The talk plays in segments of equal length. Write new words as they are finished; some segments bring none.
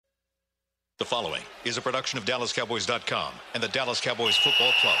The following is a production of DallasCowboys.com and the Dallas Cowboys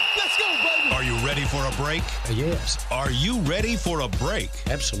Football Club. Let's go, baby! Are you ready for a break? Yes. Are you ready for a break?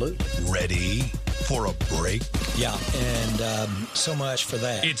 Absolutely. Ready for a break? Yeah, and so much for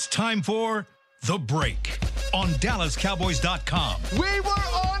that. It's time for The Break on DallasCowboys.com. We were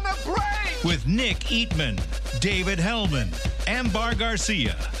on a break! With Nick Eatman, David Hellman, Ambar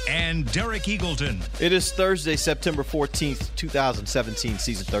Garcia, and Derek Eagleton. It is Thursday, September 14th, 2017,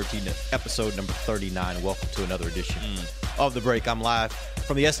 season 13, episode number 39. Welcome to another edition of The Break. I'm live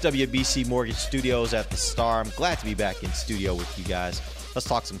from the SWBC Mortgage Studios at the Star. I'm glad to be back in studio with you guys. Let's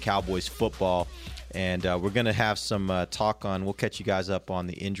talk some Cowboys football. And we're going to have some talk on, we'll catch you guys up on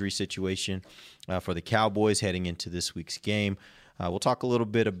the injury situation for the Cowboys heading into this week's game. We'll talk a little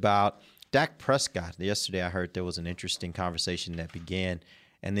bit about Dak Prescott. Yesterday I heard there was an interesting conversation that began.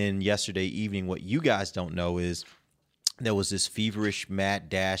 And then yesterday evening, what you guys don't know is there was this feverish mad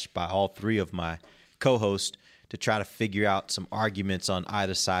dash by all three of my co-hosts to try to figure out some arguments on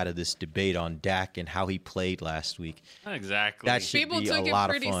either side of this debate on Dak and how he played last week. Not exactly. That should People be took a lot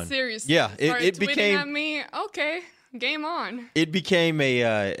it pretty of fun. seriously. Yeah, it Tweeting became at me. Okay, game on. It became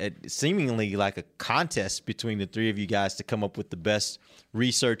a seemingly like a contest between the three of you guys to come up with the best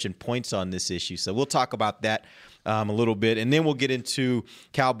research and points on this issue. So we'll talk about that a little bit, and then we'll get into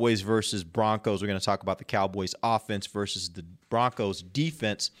Cowboys versus Broncos. We're going to talk about the Cowboys offense versus the Broncos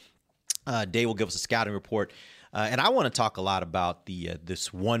defense. Dave will give us a scouting report. And I want to talk a lot about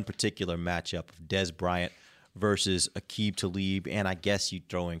this one particular matchup of Dez Bryant versus Aqib Talib, and I guess you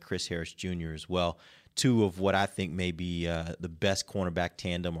throw in Chris Harris Jr. as well. Two of what I think may be the best cornerback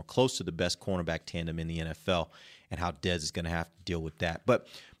tandem or close to the best cornerback tandem in the NFL, and how Dez is going to have to deal with that. But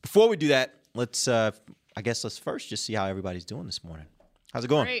before we do that, let's first just see how everybody's doing this morning. How's it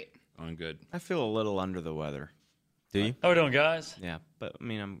going? Great. Going good. I feel a little under the weather. Do you? How we doing, guys? Yeah, but I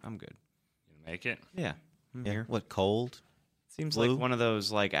mean, I'm good. You make it? Yeah, I'm Yeah. here. What, cold? Seems Flu? like one of those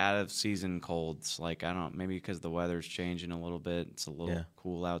like out of season colds. Like I don't maybe because the weather's changing a little bit. It's a little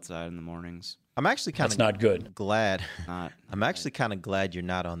cool outside in the mornings. I'm actually kind That's of not good. glad. Not. I'm actually kind of glad you're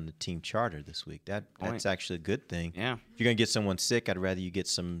not on the team charter this week. That's actually a good thing. Yeah. If you're going to get someone sick, I'd rather you get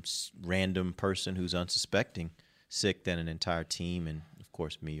some random person who's unsuspecting sick than an entire team, and, of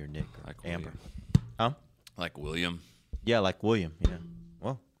course, me or Nick or Like Amber. William. Huh? Like William. Yeah, like William. Yeah.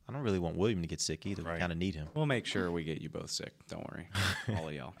 Well, I don't really want William to get sick either. Right. We kind of need him. We'll make sure we get you both sick. Don't worry, all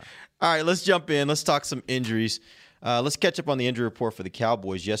of y'all. All right, let's jump in. Let's talk some injuries. Let's catch up on the injury report for the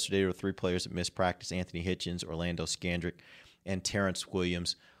Cowboys. Yesterday, there were three players that missed practice: Anthony Hitchens, Orlando Scandrick, and Terrence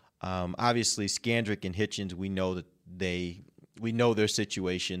Williams. Obviously, Scandrick and Hitchens, we know their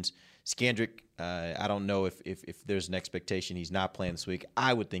situations. Scandrick, I don't know if there's an expectation he's not playing this week.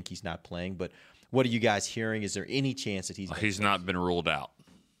 I would think he's not playing, but what are you guys hearing? Is there any chance that He's not been ruled out.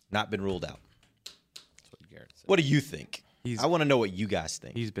 not been ruled out? That's what Garrett said. What do you think? I want to know what you guys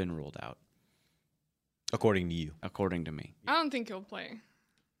think, He's been ruled out, according to you. according to me. I don't think he'll play.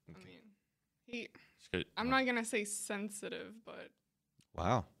 I mean, Good. I'm not gonna say sensitive, but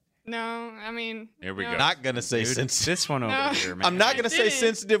Wow. no. I mean, Here we no. go. Not going to say Dude, sensitive. this one over No. here, man. I'm not going to say didn't.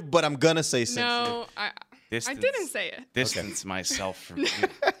 sensitive, but I'm going to say sensitive. No, I didn't say it. Distance myself from you.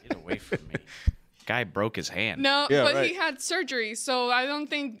 Get away from me. Guy broke his hand. No, Yeah, but right. he had surgery, so I don't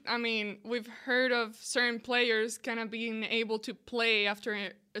think. I mean, we've heard of certain players kind of being able to play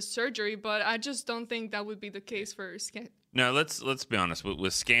after a surgery, but I just don't think that would be the case for Scan. No, let's be honest.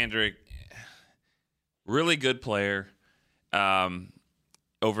 With Scandrick, really good player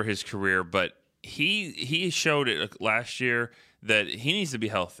over his career, but he showed it last year that he needs to be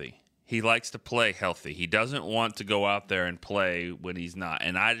healthy. He likes to play healthy. He doesn't want to go out there and play when he's not.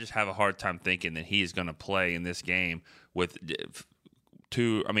 And I just have a hard time thinking that he is going to play in this game with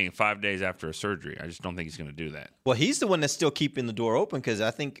 5 days after a surgery. I just don't think he's going to do that. Well, he's the one that's still keeping the door open because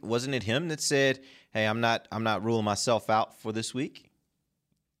I think, wasn't it him that said, "Hey, I'm not ruling myself out for this week"?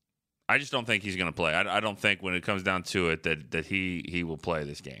 I just don't think he's going to play. I don't think when it comes down to it that he will play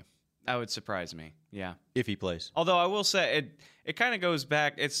this game. That would surprise me. Yeah. If he plays. Although I will say it kind of goes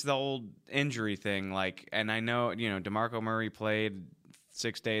back. It's the old injury thing. Like, and I know, DeMarco Murray played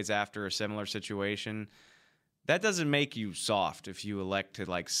 6 days after a similar situation. That doesn't make you soft if you elect to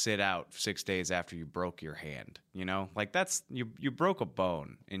like sit out 6 days after you broke your hand. Like that's you broke a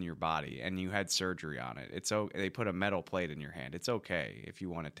bone in your body and you had surgery on it. They put a metal plate in your hand. It's okay if you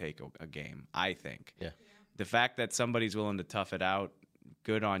want to take a game. I think. Yeah. The fact that somebody's willing to tough it out.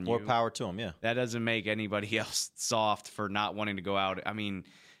 Good on More you. power to him, yeah. That doesn't make anybody else soft for not wanting to go out. I mean,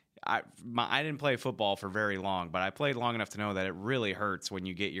 I didn't play football for very long, but I played long enough to know that it really hurts when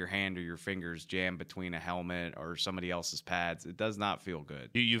you get your hand or your fingers jammed between a helmet or somebody else's pads. It does not feel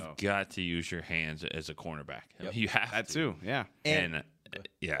good. You've got to use your hands as a cornerback. Yep. You have That to. too, yeah. And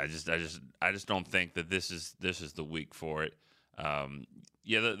I just don't think that this is the week for it.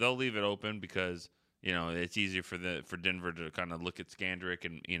 They'll leave it open because it's easier for Denver to kind of look at Skandrick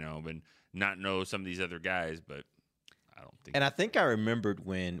and not know some of these other guys, but I don't think. And I think I remembered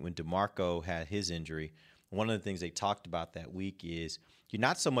when DeMarco had his injury, one of the things they talked about that week is you're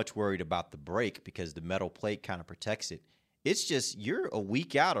not so much worried about the break because the metal plate kind of protects it. It's just you're a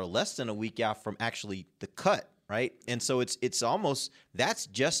week out or less than a week out from actually the cut, right? And so it's almost that's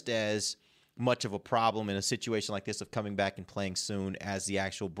just as much of a problem in a situation like this of coming back and playing soon as the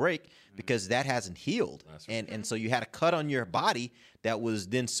actual break because that hasn't healed. Right. And so you had a cut on your body that was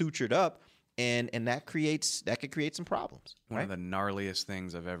then sutured up. And that could create some problems. One of the gnarliest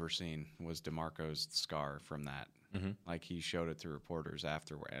things I've ever seen was DeMarco's scar from that. Mm-hmm. Like he showed it to reporters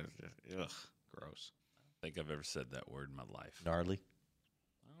afterward. Ugh, gross. I don't think I've ever said that word in my life. Gnarly?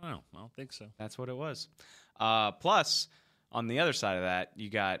 I don't know. I don't think so. That's what it was. Plus, on the other side of that,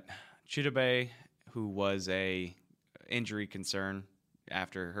 you got Chidobe, who was a injury concern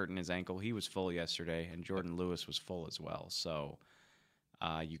after hurting his ankle. He was full yesterday, and Jordan Lewis was full as well. So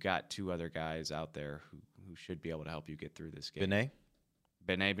you got two other guys out there who should be able to help you get through this game.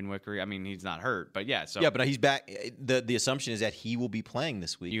 Bené Benwickery. I mean, he's not hurt, but yeah. So yeah, but he's back. The assumption is that he will be playing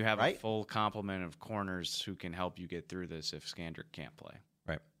this week. You have right? a full complement of corners who can help you get through this if Skandrick can't play.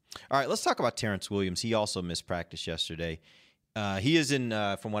 Right. All right, let's talk about Terrence Williams. He also missed practice yesterday. He is in,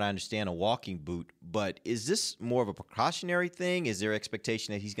 from what I understand, a walking boot. But is this more of a precautionary thing? Is there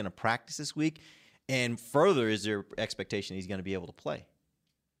expectation that he's going to practice this week? And further, is there expectation he's going to be able to play?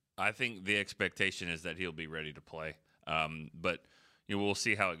 I think the expectation is that he'll be ready to play. But we'll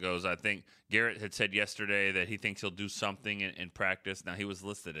see how it goes. I think Garrett had said yesterday that he thinks he'll do something in practice. Now, he was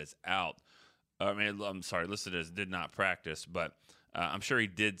listed as out. Listed as did not practice, but I'm sure he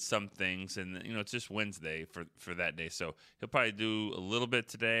did some things. And, it's just Wednesday for that day. So he'll probably do a little bit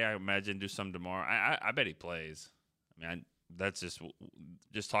today. I imagine do some tomorrow. I bet he plays. That's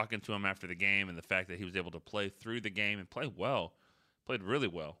just talking to him after the game and the fact that he was able to play through the game and play well. Played really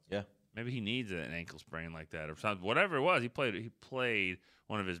well. Yeah. Maybe he needs an ankle sprain like that or something. Whatever it was, he played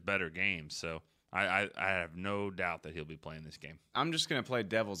one of his better games. So I have no doubt that he'll be playing this game. I'm just going to play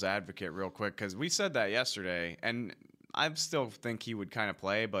devil's advocate real quick because we said that yesterday, and I still think he would kind of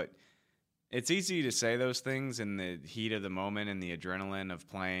play, but it's easy to say those things in the heat of the moment and the adrenaline of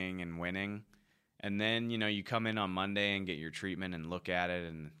playing and winning. And then, you come in on Monday and get your treatment and look at it,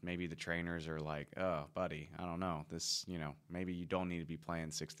 and maybe the trainers are like, oh, buddy, I don't know. This, maybe you don't need to be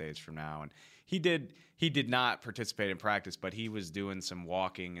playing 6 days from now. And he did not participate in practice, but he was doing some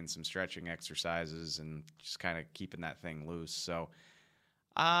walking and some stretching exercises and just kind of keeping that thing loose. So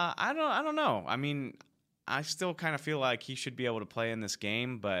I don't know. I mean, I still kind of feel like he should be able to play in this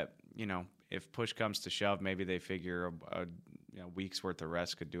game, but, if push comes to shove, maybe they figure a week's worth of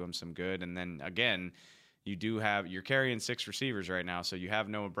rest could do him some good. And then again, you're carrying 6 receivers right now, so you have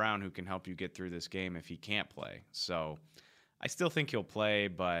Noah Brown who can help you get through this game if he can't play. So I still think he'll play,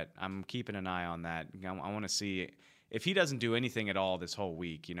 but I'm keeping an eye on that. I want to see if he doesn't do anything at all this whole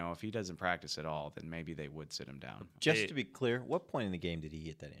week. If he doesn't practice at all, then maybe they would sit him down. Just to be clear, what point in the game did he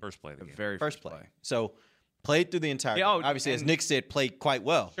hit that in? First play of the game. Very first play. So played through the entire game. Obviously, as Nick said, played quite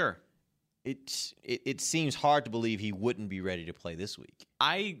well. Sure. It seems hard to believe he wouldn't be ready to play this week.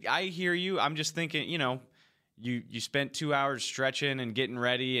 I hear you. I'm just thinking, you spent 2 hours stretching and getting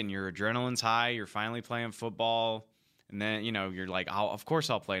ready, and your adrenaline's high. You're finally playing football, and then you're like, of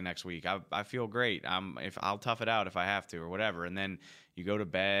course I'll play next week. I feel great. I'll tough it out if I have to or whatever. And then you go to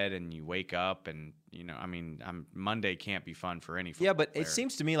bed and you wake up, and Monday can't be fun for any football Yeah, but player. it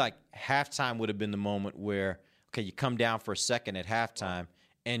seems to me like halftime would have been the moment where you come down for a second at halftime.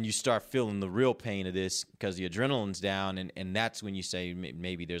 And you start feeling the real pain of this because the adrenaline's down, and that's when you say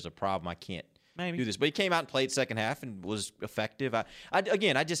maybe there's a problem. I can't do this. But he came out and played second half and was effective.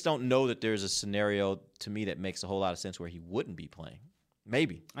 I just don't know that there's a scenario to me that makes a whole lot of sense where he wouldn't be playing.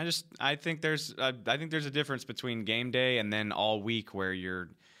 Maybe. I think there's a difference between game day and then all week where you're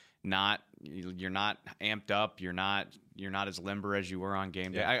not amped up. You're not as limber as you were on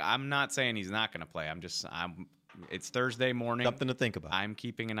game day. I'm not saying he's not going to play. It's Thursday morning. Something to think about. I'm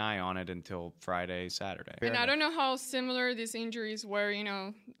keeping an eye on it until Friday, Saturday. And I don't know how similar these injuries were,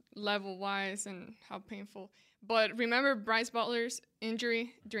 level-wise and how painful. But remember Bryce Butler's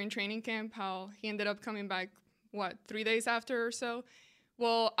injury during training camp, how he ended up coming back, 3 days after or so?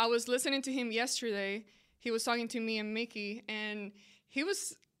 Well, I was listening to him yesterday. He was talking to me and Mickey, and he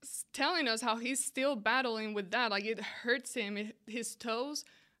was telling us how he's still battling with that. Like, it hurts him. His toes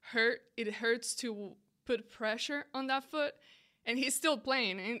hurt. It hurts to put pressure on that foot, and he's still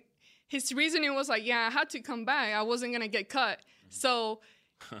playing. And his reasoning was like, yeah, I had to come back. I wasn't going to get cut. So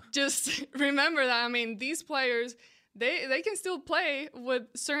just remember that. I mean, these players, they can still play with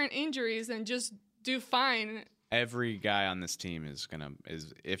certain injuries and just do fine. Every guy on this team is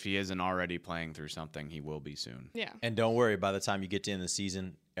if he isn't already playing through something, he will be soon. Yeah. And don't worry, by the time you get to the end of the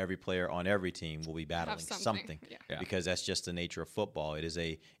season, every player on every team will be battling something. Yeah. Because that's just the nature of football. It is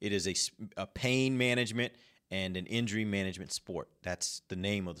a pain management and an injury management sport. That's the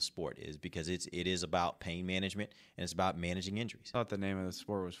name of the sport, is because it is about pain management and it's about managing injuries. I thought the name of the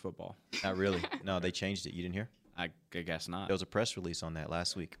sport was football. Not really. No, they changed it. You didn't hear? I guess not. There was a press release on that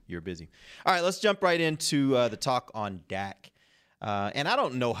last week. You're busy. All right, let's jump right into the talk on Dak. And I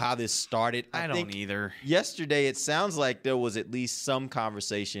don't know how this started. I don't think either. Yesterday, it sounds like there was at least some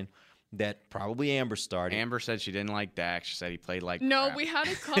conversation that probably Amber started. Amber said she didn't like Dak. She said he played like No, crap. we had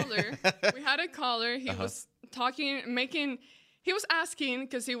a caller. He was he was asking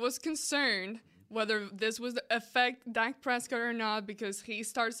because he was concerned whether this would affect Dak Prescott or not, because he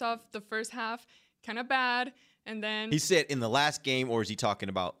starts off the first half kind of bad, and then He said in the last game, or is he talking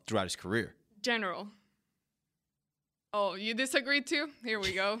about throughout his career? general. Oh, you disagree too? Here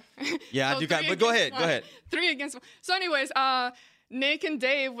we go. Yeah, I do kind of, but go ahead. 3 against 1. So anyways, Nick and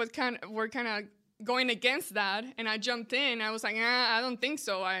Dave were kind of going against that, and I jumped in. I was like, I don't think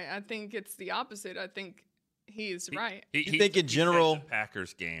so. I think it's the opposite. I think he's right. You think in general- he said the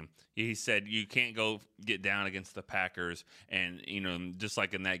Packers game, he said you can't go get down against the Packers, and just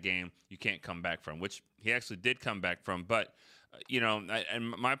like in that game, you can't come back from, which he actually did come back from. But and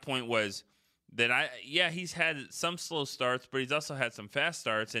my point was that he's had some slow starts, but he's also had some fast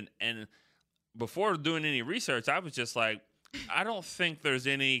starts. And before doing any research, I was just like, I don't think there's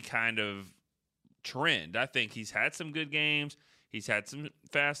any kind of trend. I think he's had some good games. He's had some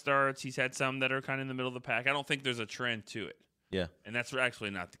fast starts. He's had some that are kind of in the middle of the pack. I don't think there's a trend to it. Yeah. And that's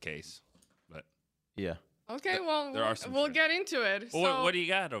actually not the case. But Yeah. Okay, well, there are some we'll trends. get into it. Well, So, what do you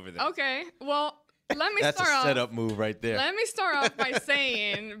got over there? okay, well, let me That's a start off. setup move right there. Let me start off by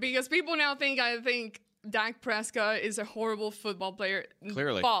saying, because people now I think Dak Prescott is a horrible football player.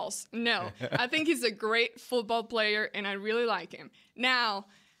 Clearly. False. No. I think he's a great football player, and I really like him. Now,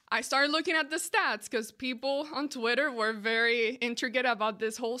 I started looking at the stats because people on Twitter were very intrigued about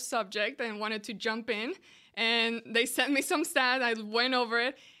this whole subject and wanted to jump in. And they sent me some stats. I went over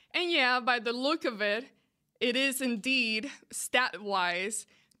it. And yeah, by the look of it, it is indeed stat-wise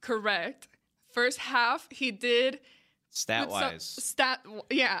correct. First half, he did Stat-wise.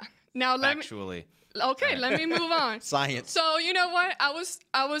 Yeah. Now let me. Actually. Okay, let me move on. Science. So you know what? I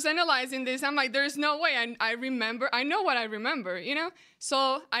was analyzing this. I'm like, there's no way. I know what I remember.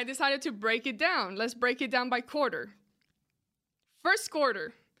 So I decided to break it down. Let's break it down by quarter. First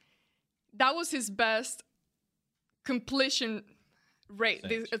quarter, that was his best completion rate,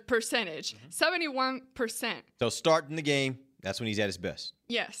 the percentage, 71%. So starting the game, that's when he's at his best.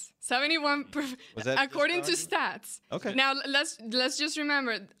 Yes, 71. Was that according to just stats. Okay. Now let's just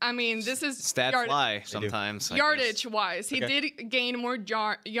remember. I mean, this is Stats lie sometimes. I guess. yardage wise. He Okay. did gain more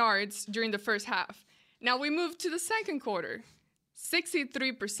yards during the first half. Now we move to the second quarter,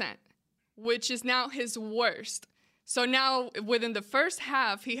 63%, which is now his worst. So now within the first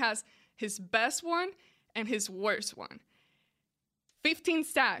half, he has his best one and his worst one. 15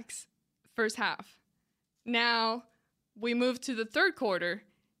 sacks first half. Now we move to the third quarter,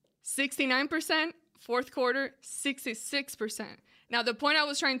 69%, fourth quarter, 66%. Now, the point I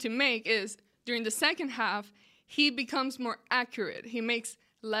was trying to make is during the second half, he becomes more accurate. He makes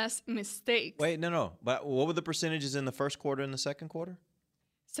less mistakes. Wait, no. But what were the percentages in the first quarter and the second quarter?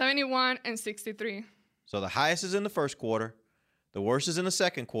 71 and 63. So the highest is in the first quarter, the worst is in the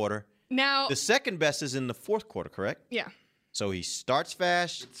second quarter. Now, The second best is in the fourth quarter, correct? yeah. So he starts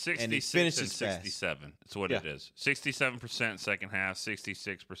fast and he 66 finishes and fast. 67. That's what it is. 67% second half,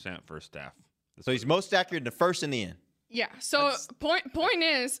 66% first half. So he's most accurate in the first and the end. Yeah. So point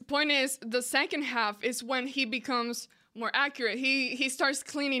is the second half is when he becomes more accurate. He starts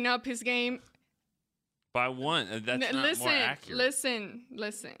cleaning up his game. By one, that's not more accurate. Listen.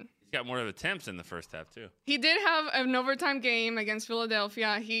 He's got more attempts in the first half, too. He did have an overtime game against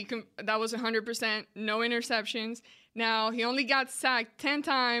Philadelphia. That was 100%, no interceptions. Now, he only got sacked 10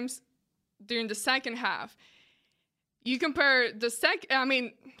 times during the second half. You compare the second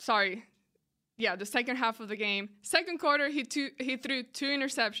half of the game. Second quarter, he threw 2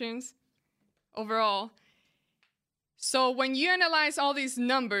 interceptions overall. So when you analyze all these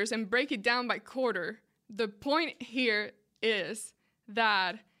numbers and break it down by quarter, the point here is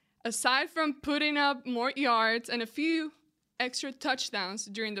that aside from putting up more yards and a few extra touchdowns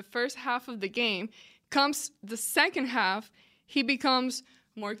during the first half of the game, comes the second half, he becomes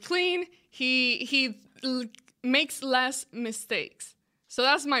more clean. He makes less mistakes. So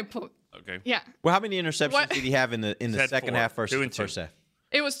that's my point. Okay. Yeah, Well, how many interceptions What- did he have in the had second 4. half versus 2 the and 2. first half?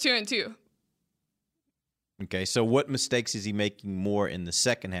 it was 2-2. Okay, so what mistakes is he making more in the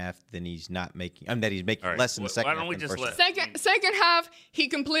second half than he's not making? I mean, that he's making All right. less in the Why second don't half we than the just first let- half. Second half, he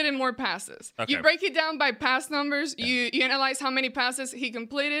completed more passes. Okay. You break it down by pass numbers. You analyze how many passes he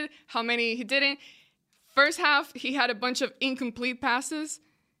completed, how many he didn't. First half, he had a bunch of incomplete passes.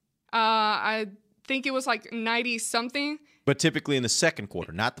 I think it was like 90 something. But typically in the second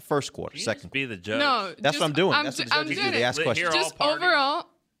quarter, not the first quarter. Can you Second just be the judge? No, That's what I'm doing. That's what the I'm judges do. doing They it. ask Here questions. all Just parties. overall,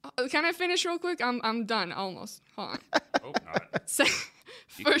 can I finish real quick? I'm done almost. Hold on. Hope not. So,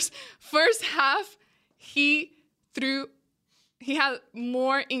 first half, he had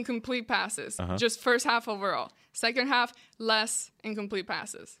more incomplete passes. Just first half overall. Second half, less incomplete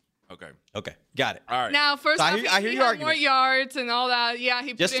passes. Okay. Okay, got it. All right. Now, first So I half, hear- I hear he your had more argument. yards and all that. Yeah,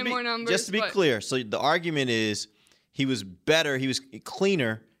 he put in more numbers. Just to be but clear, so the argument is he was better, he was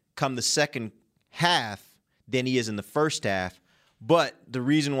cleaner come the second half than he is in the first half. But the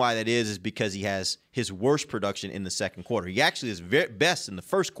reason why that is because he has his worst production in the second quarter. He actually is best in the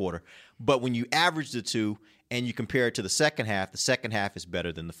first quarter, but when you average the two and you compare it to the second half is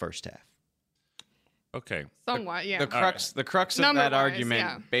better than the first half. Okay. Somewhat, yeah. The crux of that Number-wise, argument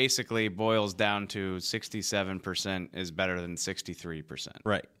yeah. basically boils down to 67% is better than 63%.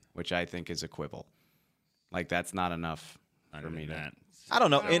 Right. Which I think is a quibble. Like, that's not enough Not for me even to. that. I don't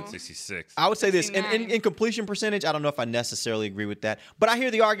know. And 66. I would say this in 69. completion percentage. I don't know if I necessarily agree with that, but I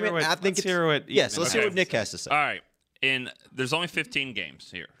hear the argument. what- and I think let's it's hear what yes. Ethan Let's hear has what Nick has to say. All right. And there's only 15 games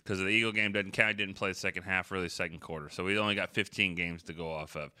here because the Eagle game doesn't count. He didn't play the second half, really second quarter. So we only got 15 games to go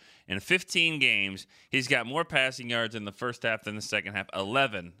off of. In 15 games, he's got more passing yards in the first half than the second half,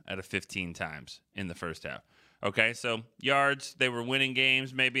 11 out of 15 times in the first half. Okay, so yards, they were winning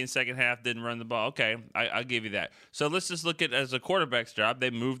games. Maybe in second half, didn't run the ball. Okay, I'll give you that. So let's just look at it as a quarterback's job. They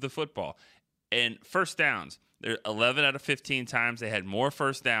moved the football. And first downs, they're 11 out of 15 times they had more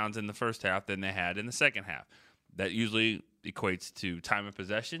first downs in the first half than they had in the second half. That usually equates to time of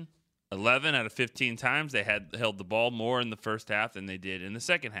possession. 11 out of 15 times they had held the ball more in the first half than they did in the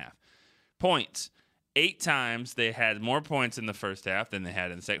second half. Points. 8 times they had more points in the first half than they had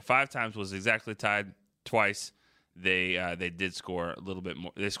in the second. 5 times was exactly tied. Twice they did score a little bit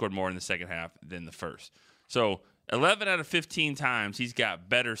more. They scored more in the second half than the first. So 11 out of 15 times he's got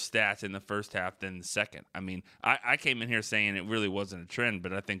better stats in the first half than the second. I mean, I came in here saying it really wasn't a trend,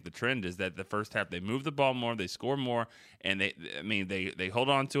 but I think the trend is that the first half they move the ball more, they score more, and they hold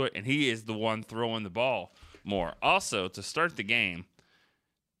on to it, and he is the one throwing the ball more. Also, to start the game,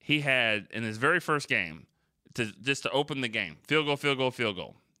 he had in his very first game to open the game, field goal, field goal, field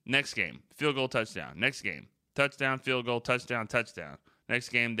goal. Next game, field goal, touchdown. Next game, touchdown, field goal, touchdown, touchdown. Next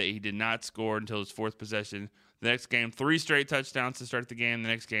game that he did not score until his fourth possession. The next game, 3 straight touchdowns to start the game. The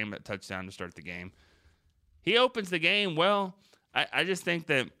next game, a touchdown to start the game. He opens the game well. I just think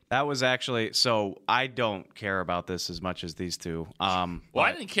that. That was actually so. I don't care about this as much as these two. Well,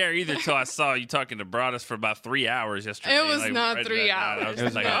 I didn't care either until I saw you talking to Broadus for about 3 hours yesterday. It was not right 3 I was hours.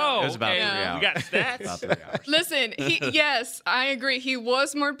 just like, It oh, was about okay. 3 hours. We got stats. About 3 hours. Listen, yes, I agree. He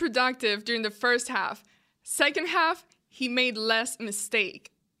was more productive during the first half. Second half, he made less mistake.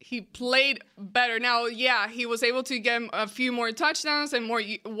 He played better. Now, yeah, he was able to get a few more touchdowns and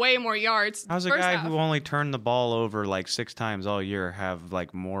way more yards. How's a first guy half. who only turned the ball over like 6 times all year have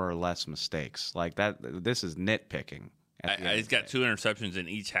like more or less mistakes? Like that. This is nitpicking. at the end He's of the got day. 2 interceptions in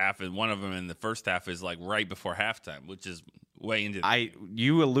each half, and one of them in the first half is like right before halftime, which is way into.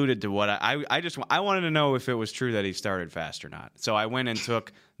 You alluded to what I wanted to know if it was true that he started fast or not. So I went and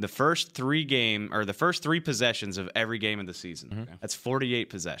took the first 3 possessions of every game of the season. Mm-hmm. That's 48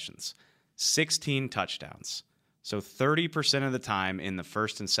 possessions, 16 touchdowns. So 30% of the time in the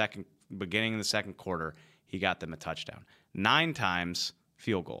first and second, beginning of the second quarter, he got them a touchdown. 9 times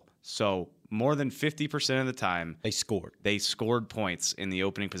field goal. So more than 50% of the time, They scored. points in the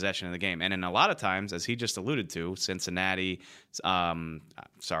opening possession of the game. And in a lot of times, as he just alluded to, Cincinnati,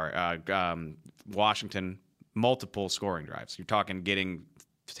 Washington, multiple scoring drives. You're talking getting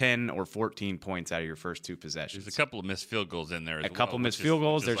 10 or 14 points out of your first 2 possessions. There's a couple of missed field goals in there. As A couple well, missed which is- field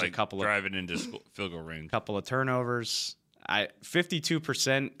goals. which is There's a like couple of- driving into field goal range. Couple of turnovers.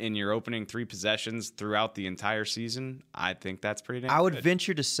 52% in your opening 3 possessions throughout the entire season. I think that's pretty damn I would good.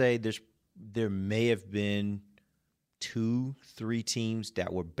 venture to say there may have been 2-3 teams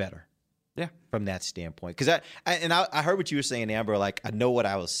that were better Yeah. From that standpoint. Because I heard what you were saying, Amber. Like, I know what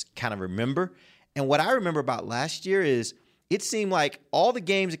I was kind of remember. And what I remember about last year is it seemed like all the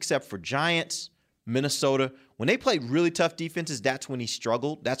games except for Giants, Minnesota, when they played really tough defenses, that's when he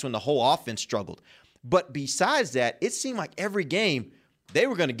struggled. That's when the whole offense struggled. But besides that, it seemed like every game they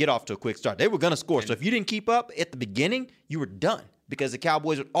were going to get off to a quick start. They were going to score. So if you didn't keep up at the beginning, you were done because the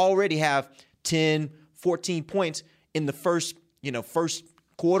Cowboys would already have 10, 14 points in the first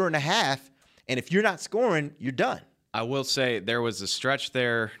quarter and a half. And if you're not scoring, you're done. I will say there was a stretch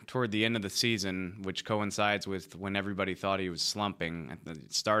there toward the end of the season, which coincides with when everybody thought he was slumping,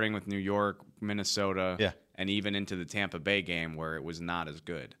 starting with New York, Minnesota, and even into the Tampa Bay game where it was not as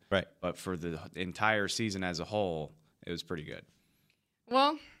good. Right. But for the entire season as a whole, it was pretty good.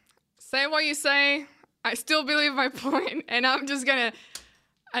 Well, say what you say. I still believe my point, and I'm just going to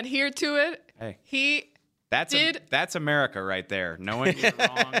adhere to it. Hey. That's America right there. Knowing you're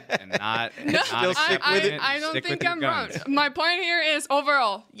wrong and not stick with it. I don't think I'm wrong. My point here is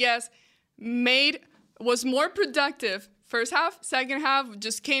overall, yes, was more productive. First half, second half,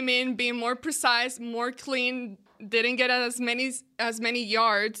 just came in being more precise, more clean, didn't get as many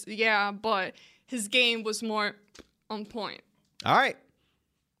yards. Yeah, but his game was more on point. All right.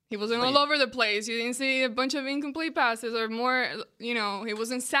 He wasn't all over the place. You didn't see a bunch of incomplete passes or more, he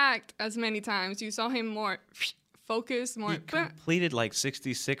wasn't sacked as many times. You saw him more focused, more. He completed like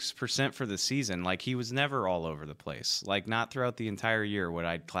 66% for the season. Like, he was never all over the place. Like, not throughout the entire year would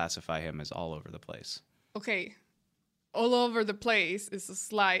I classify him as all over the place. Okay. All over the place is a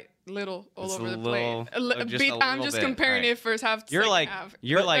slight little all over the place. I'm just comparing it first half to second half.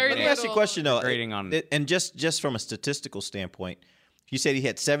 Let me ask you a question, though. And just from a statistical standpoint, you said he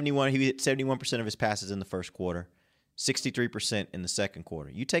hit 71% of his passes in the first quarter, 63% in the second quarter.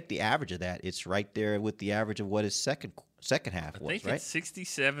 You take the average of that, it's right there with the average of what his second half was, right? I think it's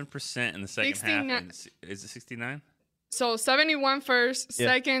 67% in the second half. Is it 69? So 71 first,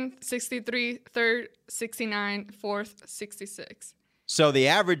 second 63, third 69, fourth 66. So the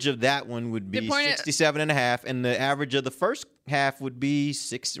average of that one would be 67.5, and the average of the first half would be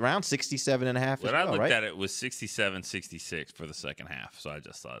around 67.5. When I looked at it, was 67-66 for the second half. So I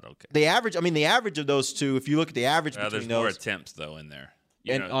just thought, okay. The average of those two, if you look at the average between there's those, more attempts though in there.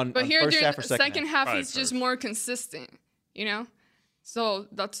 But here, first half or second half Probably is just more consistent. So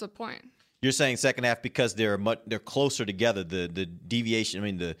that's the point. You're saying second half because they're closer together. The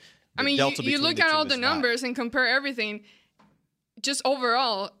deviation. The delta you look the at two all is the numbers and compare everything. Just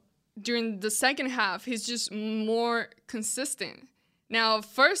overall, during the second half, he's just more consistent. Now,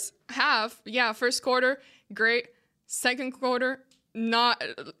 first half, first quarter, great. Second quarter, not.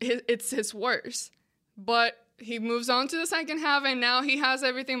 It's his worst. But he moves on to the second half, and now he has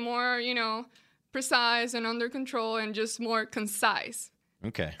everything more, precise and under control, and just more concise.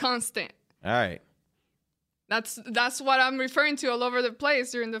 Okay. Constant. All right. That's what I'm referring to all over the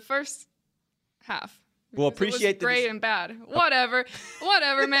place during the first half. Well, appreciate it was great and bad. Whatever,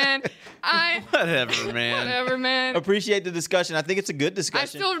 man. Whatever, man. Appreciate the discussion. I think it's a good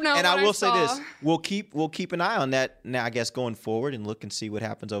discussion. I still know. And I will say this: we'll keep an eye on that now. I guess going forward and look and see what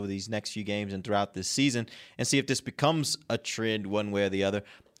happens over these next few games and throughout this season, and see if this becomes a trend one way or the other.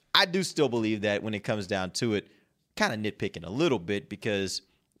 I do still believe that when it comes down to it, kind of nitpicking a little bit because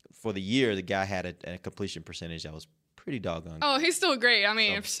for the year the guy had a completion percentage that was pretty doggone good. Oh, he's still great.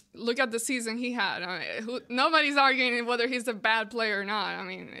 Look at the season he had. Nobody's arguing whether he's a bad player or not.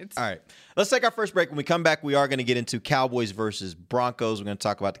 It's all right. Let's take our first break. When we come back, we are going to get into Cowboys versus Broncos. We're going to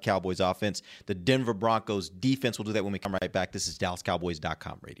talk about the Cowboys offense, the Denver Broncos defense. We'll do that when we come right back. This is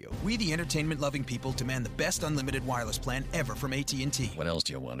DallasCowboys.com radio. We, the entertainment-loving people, demand the best unlimited wireless plan ever from AT&T. What else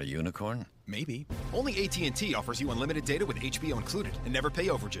do you want, a unicorn? Maybe. Only AT&T offers you unlimited data with HBO included and never pay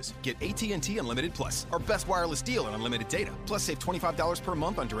overages. Get AT&T Unlimited Plus, our best wireless deal on unlimited data. Plus, save $25 per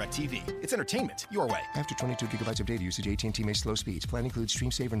month on DirecTV. It's entertainment your way. After 22 gigabytes of data usage, AT&T may slow speeds. Plan includes stream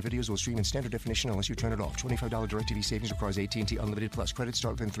saver and videos will stream in standard definition unless you turn it off. $25 DirecTV savings requires AT&T Unlimited Plus. Credits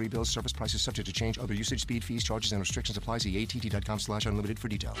start within 3 bills. Service prices subject to change. Other usage, speed, fees, charges, and restrictions apply. See att.com/unlimited for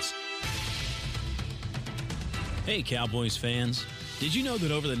details. Hey, Cowboys fans. Did you know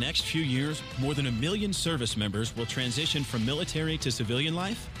that over the next few years, more than 1 million service members will transition from military to civilian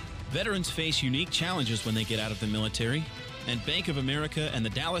life? Veterans face unique challenges when they get out of the military, and Bank of America and the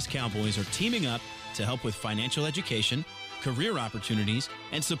Dallas Cowboys are teaming up to help with financial education, career opportunities,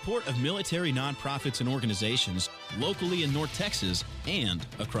 and support of military nonprofits and organizations locally in North Texas and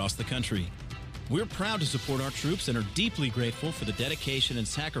across the country. We're proud to support our troops and are deeply grateful for the dedication and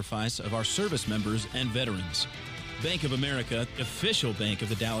sacrifice of our service members and veterans. Bank of America, official bank of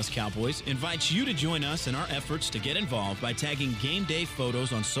the Dallas Cowboys, invites you to join us in our efforts to get involved by tagging game day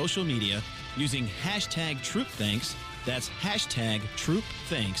photos on social media using hashtag TroopThanks. That's hashtag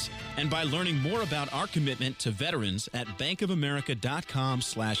TroopThanks. And by learning more about our commitment to veterans at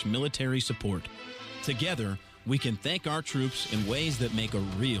bankofamerica.com/military support. Together, we can thank our troops in ways that make a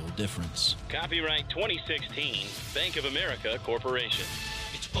real difference. Copyright 2016, Bank of America Corporation.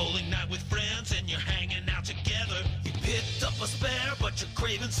 It's bowling night with friends and you're hanging out together. You picked up a spare, but you're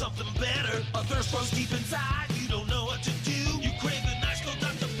craving something better. A thirst runs deep inside, you don't know what to do. You crave a nice cold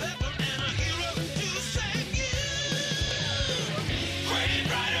Dr. Pepper and a hero to save you. Crave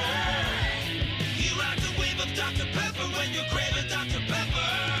Rider. You ride the wave of Dr. Pepper when you're craving Dr. Pepper.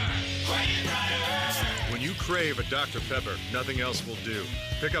 Crave Rider. When you crave a Dr. Pepper, nothing else will do.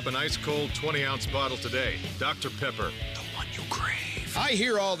 Pick up an ice-cold 20-ounce bottle today. Dr. Pepper, the one you crave. I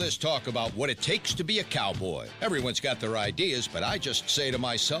hear all this talk about what it takes to be a cowboy. Everyone's got their ideas, but I just say to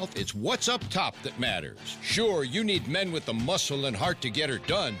myself, it's what's up top that matters. Sure, you need men with the muscle and heart to get her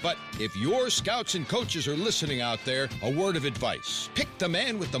done, but if your scouts and coaches are listening out there, a word of advice. Pick the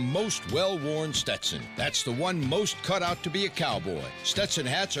man with the most well-worn Stetson. That's the one most cut out to be a cowboy. Stetson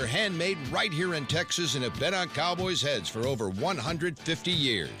hats are handmade right here in Texas and have been on cowboys' heads for over 150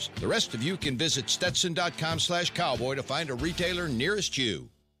 years. The rest of you can visit Stetson.com/cowboy to find a retailer nearest you.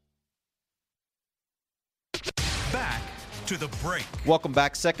 Back to the break. Welcome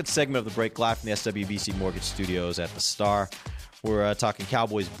back. Second segment of the break, live from the SWBC Mortgage Studios at the Star. We're talking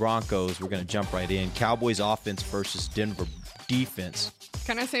Cowboys Broncos. We're going to jump right in. Cowboys offense versus Denver defense.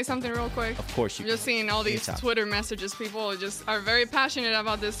 Can I say something real quick? Of course you I'm just seeing all these Twitter messages. People just are very passionate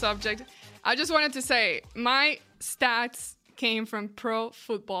about this subject. I just wanted to say my stats came from Pro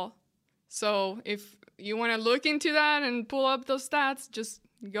Football. So if you want to look into that and pull up those stats, just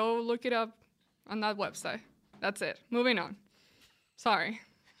go look it up on that website. That's it. Moving on. Sorry.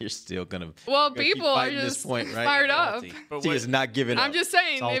 You're still going to people are just fired up. He is not giving up. I'm just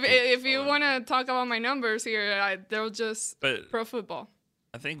saying, if you want to talk about my numbers here, they'll just Pro Football.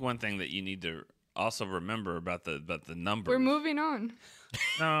 I think one thing that you need to also remember about the numbers. We're moving on.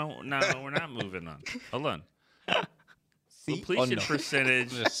 No, we're not moving on. Hold on. Completion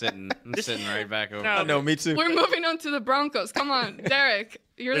percentage. I'm sitting right back over. I know, me too. We're moving on to the Broncos. Come on, Derek.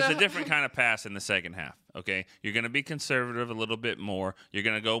 There's a different kind of pass in the second half. Okay, you're going to be conservative a little bit more. You're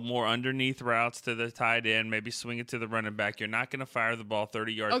going to go more underneath routes to the tight end, maybe swing it to the running back. You're not going to fire the ball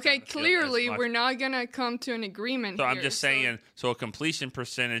 30 yards. Okay, clearly we're not going to come to an agreement. So I'm just saying. So a completion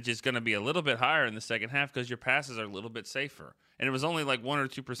percentage is going to be a little bit higher in the second half because your passes are a little bit safer. And it was only like 1 or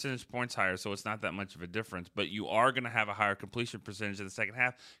 2 percentage points higher, so it's not that much of a difference. But you are going to have a higher completion percentage in the second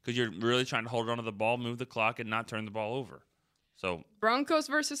half because you're really trying to hold on to the ball, move the clock, and not turn the ball over. So Broncos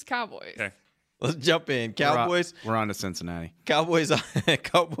versus Cowboys. Okay. Let's jump in. Cowboys. We're on to Cincinnati. Cowboys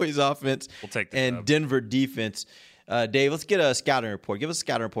offense we'll take and Denver defense. Dave, let's get a scouting report. Give us a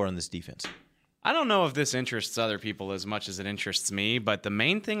scouting report on this defense. I don't know if this interests other people as much as it interests me, but the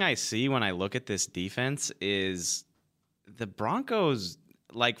main thing I see when I look at this defense is the Broncos,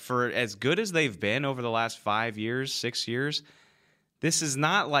 like for as good as they've been over the last 5 years, 6 years, this is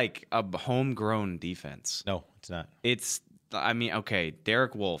not like a homegrown defense. No, it's not. Okay,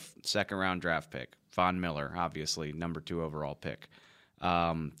 Derek Wolfe, second-round draft pick. Von Miller, obviously, number 2 overall pick.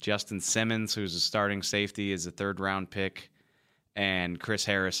 Justin Simmons, who's a starting safety, is a third-round pick. And Chris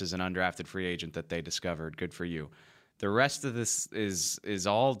Harris is an undrafted free agent that they discovered. Good for you. The rest of this is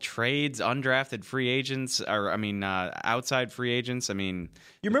all trades, undrafted free agents, outside free agents. I mean,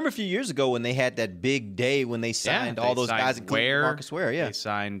 you remember a few years ago when they had that big day when they signed all those guys, including Marcus Ware. Yeah, they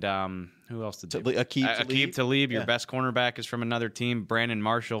signed. Who else did they? Aqib Talib. Your best cornerback is from another team. Brandon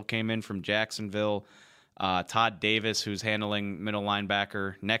Marshall came in from Jacksonville. Todd Davis, who's handling middle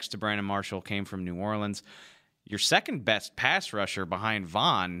linebacker next to Brandon Marshall, came from New Orleans. Your second best pass rusher behind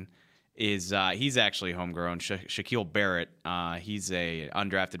Vaughn is he's actually homegrown, Shaquille Barrett. He's a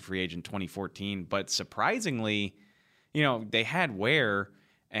undrafted free agent 2014. But surprisingly, they had Ware,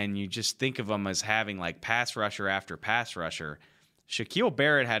 and you just think of them as having like pass rusher after pass rusher. Shaquille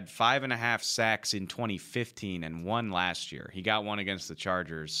Barrett had 5.5 sacks in 2015 and 1 last year. He got 1 against the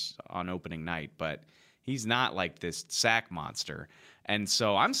Chargers on opening night, but he's not like this sack monster. And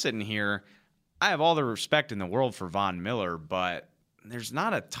so I'm sitting here, I have all the respect in the world for Von Miller, but there's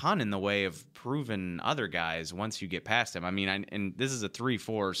not a ton in the way of proven other guys once you get past him. I mean, and this is a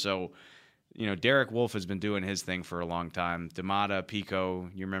 3-4, so Derek Wolfe has been doing his thing for a long time. Damata Pico,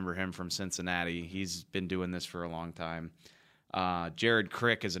 you remember him from Cincinnati. He's been doing this for a long time. Jared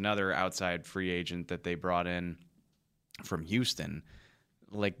Crick is another outside free agent that they brought in from Houston.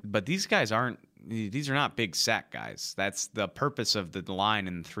 But these guys aren't these are not big sack guys. That's the purpose of the line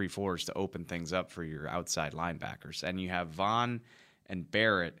in 3-4 to open things up for your outside linebackers. And you have Vaughn and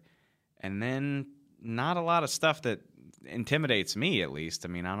Barrett, and then not a lot of stuff that intimidates me, at least. I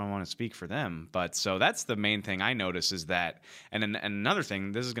mean, I don't want to speak for them, but so that's the main thing I notice is that. And another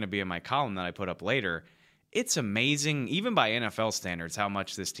thing, this is going to be in my column that I put up later. It's amazing, even by NFL standards, how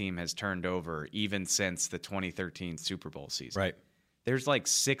much this team has turned over, even since the 2013 Super Bowl season. Right. There's like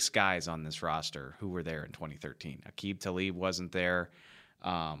 6 guys on this roster who were there in 2013. Aqib Talib wasn't there.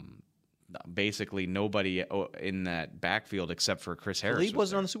 Basically, nobody in that backfield except for Chris Harris. Talib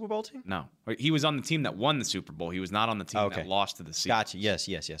wasn't on the Super Bowl team? No. He was on the team that won the Super Bowl. He was not on the team that lost to the Seahawks. Gotcha.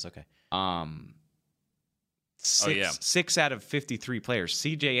 Yes. Okay. 6 out of 53 players.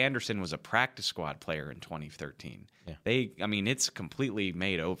 C.J. Anderson was a practice squad player in 2013. Yeah. It's completely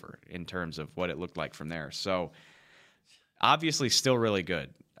made over in terms of what it looked like from there. So, obviously, still really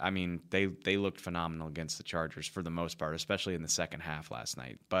good. I mean, they looked phenomenal against the Chargers for the most part, especially in the second half last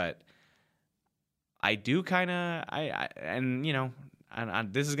night. But I do kind of,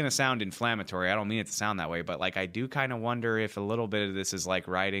 this is going to sound inflammatory. I don't mean it to sound that way, but like I do kind of wonder if a little bit of this is like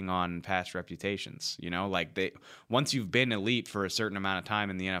riding on past reputations. Like once you've been elite for a certain amount of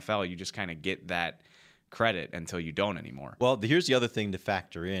time in the NFL, you just kind of get that credit until you don't anymore. Well, here's the other thing to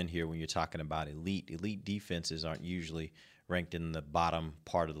factor in here when you're talking about elite. Elite defenses aren't usually ranked in the bottom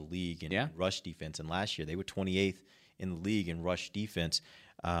part of the league in rush defense. And last year they were 28th in the league in rush defense.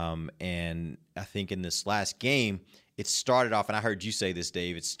 And I think in this last game, it started off, and I heard you say this,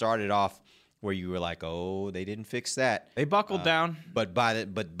 Dave, it started off where you were like, oh, they didn't fix that. They buckled down. But by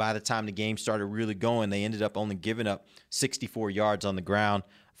the time the game started really going, they ended up only giving up 64 yards on the ground,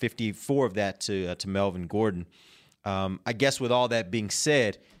 54 of that to Melvin Gordon. I guess with all that being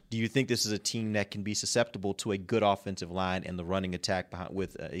said, do you think this is a team that can be susceptible to a good offensive line and the running attack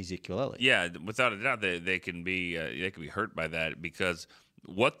with Ezekiel Elliott? Yeah, without a doubt, they can be hurt by that because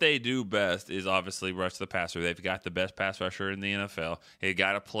what they do best is obviously rush the passer. They've got the best pass rusher in the NFL. They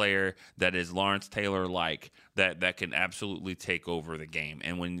got a player that is Lawrence Taylor-like that can absolutely take over the game.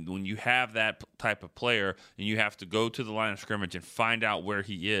 And when you have that type of player and you have to go to the line of scrimmage and find out where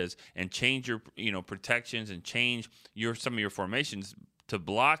he is and change your protections and change some of your formations to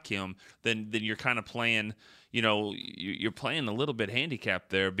block him, then you're kind of playing, you're playing a little bit handicapped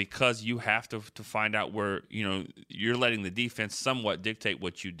there because you have to find out where, you're letting the defense somewhat dictate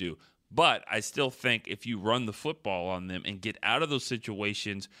what you do. But I still think if you run the football on them and get out of those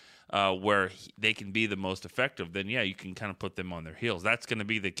situations where they can be the most effective, then, you can kind of put them on their heels. That's going to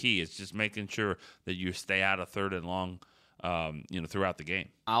be the key. It's just making sure that you stay out of third and long throughout the game.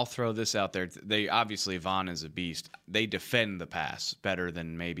 I'll throw this out there. They obviously, Vaughn is a beast. They defend the pass better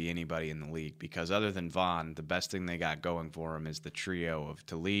than maybe anybody in the league because other than Vaughn, the best thing they got going for him is the trio of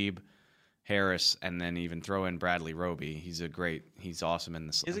Talib, Harris, and then even throw in Bradley Roby. He's awesome in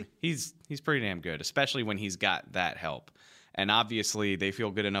the. Is he? He's pretty damn good, especially when he's got that help. And obviously, they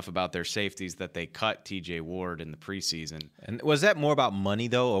feel good enough about their safeties that they cut T.J. Ward in the preseason. And was that more about money,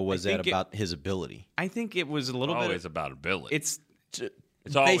 though, or was that about his ability? I think it was a little bit. Always about ability. It's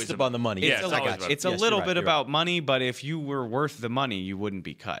always based upon the money. It's a little bit about money, but if you were worth the money, you wouldn't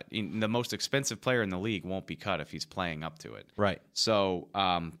be cut. The most expensive player in the league won't be cut if he's playing up to it. Right. So,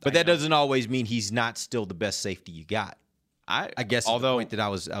 but that doesn't always mean he's not still the best safety you got. I guess although the point that I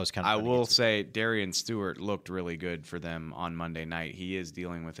was kind of. I will say Darian Stewart looked really good for them on Monday night. He is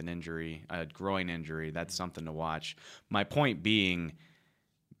dealing with an injury, a groin injury. That's something to watch. My point being,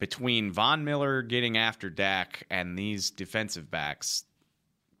 between Von Miller getting after Dak and these defensive backs,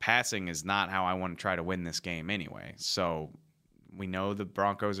 passing is not how I want to try to win this game anyway. So we know the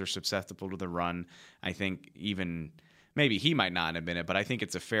Broncos are susceptible to the run. I think even. Maybe he might not have been it, but I think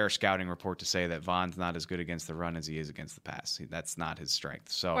it's a fair scouting report to say that Von's not as good against the run as he is against the pass. That's not his strength.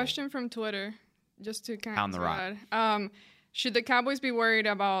 So, question from Twitter, just to kind pound of the rock. Should the Cowboys be worried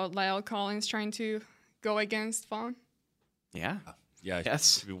about La'el Collins trying to go against Von? Yeah.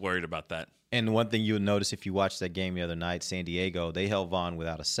 Yes. Be worried about that. And one thing you'll notice if you watched that game the other night, San Diego, they held Vaughn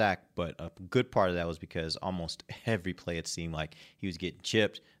without a sack, but a good part of that was because almost every play it seemed like he was getting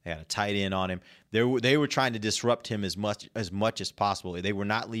chipped. They had a tight end on him. They were trying to disrupt him as much as possible. They were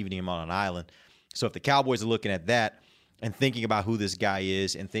not leaving him on an island. So if the Cowboys are looking at that and thinking about who this guy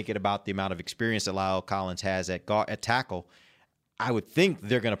is and thinking about the amount of experience that La'el Collins has at tackle, I would think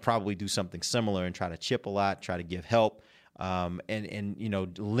they're going to probably do something similar and try to chip a lot, try to give help. And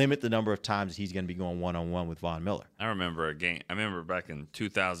limit the number of times he's going to be going one-on-one with Von Miller. I remember a game. I remember back in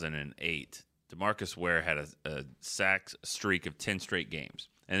 2008, DeMarcus Ware had a sack streak of 10 straight games.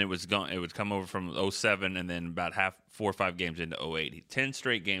 and it would come over from 07 and then about 4 or 5 games into 08. 10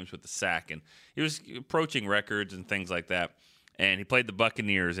 straight games with the sack, and he was approaching records and things like that. And he played the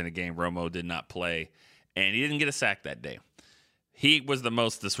Buccaneers in a game Romo did not play, and he didn't get a sack that day. He was the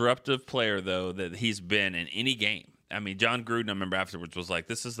most disruptive player, though, that he's been in any game. I mean, John Gruden, I remember afterwards, was like,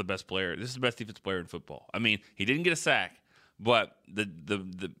 this is the best player. This is the best defensive player in football. I mean, he didn't get a sack, but the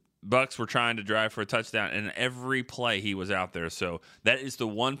Bucs were trying to drive for a touchdown, and every play he was out there. So that is the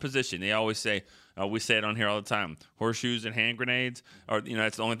one position. They always say, we say it on here all the time, horseshoes and hand grenades, or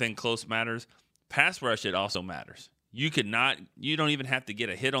that's the only thing close matters. Pass rush, it also matters. You don't even have to get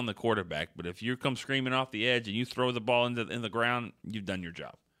a hit on the quarterback, but if you come screaming off the edge and you throw the ball in the ground, you've done your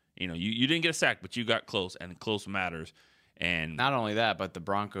job. You didn't get a sack, but you got close, and close matters. And not only that, but the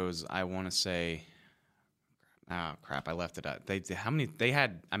Broncos, I want to say, oh crap, I left it out.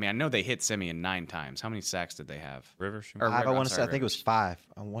 I know they hit Simeon 9 times. How many sacks did they have? Rivers? I think it was 5.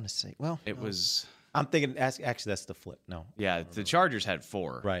 I want to say, was. I'm thinking, actually, that's the flip. No. Yeah, the Chargers had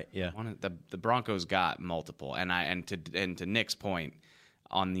 4. Right, yeah. The Broncos got multiple. And to Nick's point,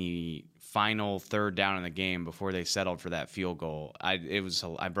 on the final third down in the game before they settled for that field goal, I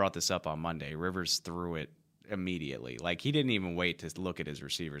brought this up on Monday. Rivers threw it immediately. Like, he didn't even wait to look at his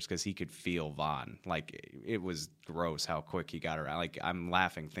receivers because he could feel Vaughn. Like, it was gross how quick he got around. Like, I'm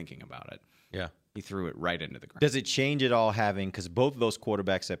laughing thinking about it. Yeah. He threw it right into the ground. Does it change at all having, because both of those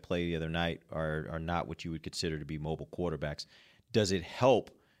quarterbacks that played the other night are not what you would consider to be mobile quarterbacks. Does it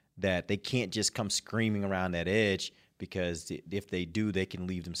help that they can't just come screaming around that edge, because if they do, they can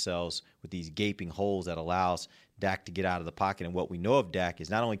leave themselves with these gaping holes that allows Dak to get out of the pocket? And what we know of Dak is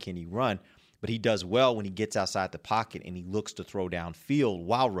not only can he run, but he does well when he gets outside the pocket and he looks to throw downfield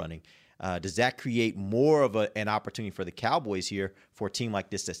while running. Does that create more of an opportunity for the Cowboys here for a team like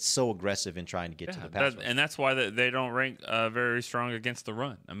this that's so aggressive in trying to get to the pass rush? And that's why they don't rank very strong against the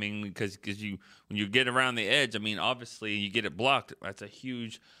run. I mean, because when you get around the edge, I mean, obviously you get it blocked. That's a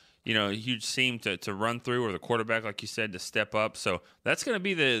huge seam to run through, or the quarterback, like you said, to step up. So that's going to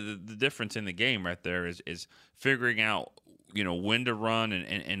be the difference in the game right there is figuring out when to run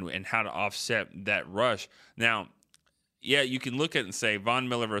and how to offset that rush. Now, yeah, you can look at it and say Von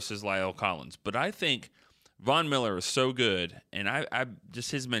Miller versus La'el Collins, but I think Von Miller is so good, and I just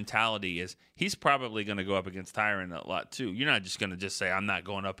his mentality is he's probably going to go up against Tyron a lot too. You're not just going to just say I'm not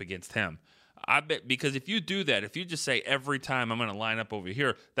going up against him. I bet, because if you do that, if you just say every time I'm going to line up over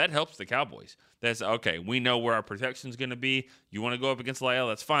here, that helps the Cowboys. That's okay. We know where our protection is going to be. You want to go up against La'el,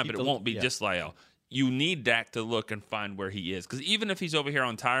 that's fine, but it won't be just La'el. You need Dak to look and find where he is, because even if he's over here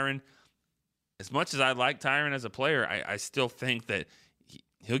on Tyron, as much as I like Tyron as a player, I still think that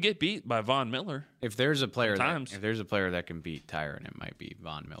he'll get beat by Von Miller. If there's a player that can beat Tyron, it might be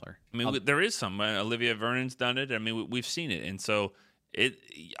Von Miller. I mean, there is some. Olivia Vernon's done it. I mean, we've seen it, and so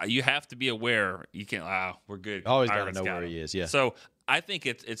you have to be aware. You can't. We're good. Always got to know where he is. Yeah. So I think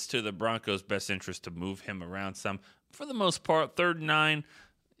it's to the Broncos' best interest to move him around some. For the most part, 3rd and 9.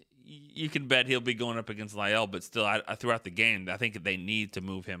 You can bet he'll be going up against La'el, but still, throughout the game, I think they need to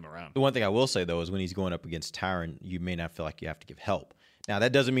move him around. The one thing I will say, though, is when he's going up against Tyron, you may not feel like you have to give help. Now,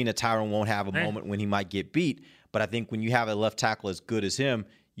 that doesn't mean that Tyron won't have a moment when he might get beat, but I think when you have a left tackle as good as him,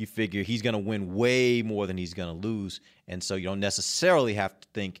 you figure he's going to win way more than he's going to lose, and so you don't necessarily have to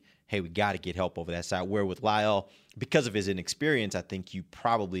think, hey, we got to get help over that side. Where with La'el, because of his inexperience, I think you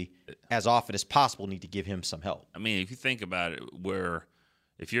probably, as often as possible, need to give him some help. I mean, if you think about it, where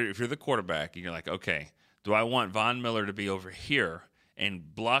if you're the quarterback and you're like, okay, do I want Von Miller to be over here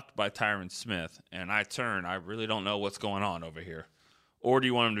and blocked by Tyron Smith, and I really don't know what's going on over here, or do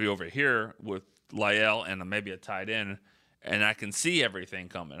you want him to be over here with La'el and maybe a tight end, and I can see everything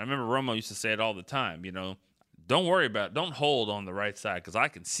coming? I remember Romo used to say it all the time, don't worry about it. Don't hold on the right side because I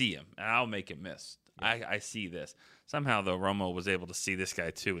can see him, and I'll make him miss. Yeah. I see this. Somehow, though, Romo was able to see this guy,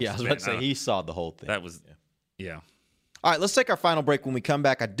 too. Yeah, I was about to say, he saw the whole thing. That was, yeah. All right, let's take our final break. When we come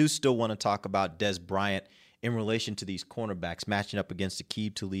back, I do still want to talk about Des Bryant in relation to these cornerbacks matching up against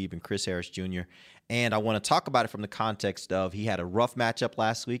Aqib Talib and Chris Harris Jr. And I want to talk about it from the context of he had a rough matchup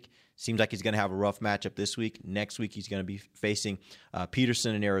last week. Seems like he's going to have a rough matchup this week. Next week, he's going to be facing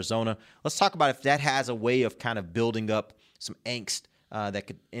Peterson in Arizona. Let's talk about if that has a way of kind of building up some angst that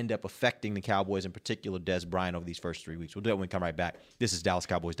could end up affecting the Cowboys, in particular Des Bryant, over these first 3 weeks. We'll do it when we come right back. This is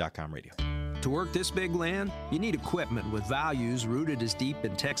DallasCowboys.com radio. To work this big land, you need equipment with values rooted as deep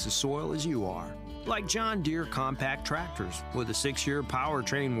in Texas soil as you are. Like John Deere compact tractors with a 6-year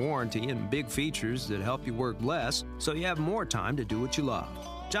powertrain warranty and big features that help you work less so you have more time to do what you love.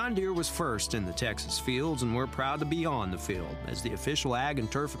 John Deere was first in the Texas fields, and we're proud to be on the field as the official ag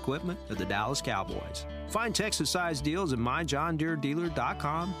and turf equipment of the Dallas Cowboys. Find Texas-sized deals at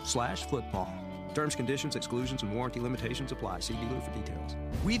myjohndeeredealer.com/football. Terms, conditions, exclusions, and warranty limitations apply. See dealer for details.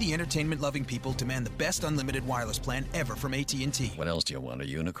 We, the entertainment-loving people, demand the best unlimited wireless plan ever from AT&T. What else do you want, a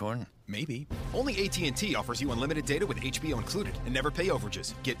unicorn? Maybe. Only AT&T offers you unlimited data with HBO included and never pay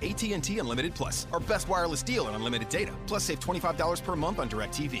overages. Get AT&T Unlimited Plus, our best wireless deal on unlimited data. Plus, save $25 per month on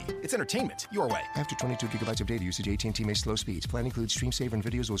DirecTV. It's entertainment your way. After 22 gigabytes of data usage, AT&T may slow speeds. Plan includes stream saver and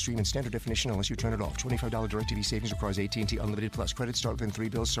videos will stream in standard definition unless you turn it off. $25 DirecTV savings requires AT&T Unlimited Plus. Credits start within 3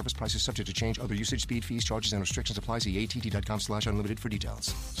 bills. Service prices subject to change. Other usage, speed, fees, charges, and restrictions apply. See att.com/unlimited for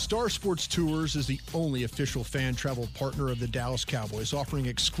details. Star Sports Tours is the only official fan travel partner of the Dallas Cowboys, offering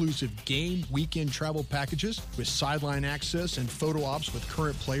exclusive game weekend travel packages with sideline access and photo ops with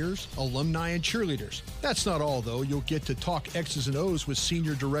current players, alumni, and cheerleaders. That's not all, though. You'll get to talk X's and O's with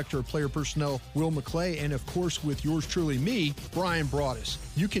Senior Director of Player Personnel Will McClay, and of course with yours truly, me, Brian Broaddus.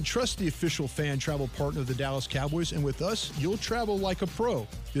 You can trust the official fan travel partner of the Dallas Cowboys, and with us, you'll travel like a pro.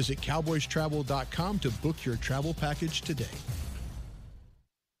 Visit cowboystravel.com to book your travel package today.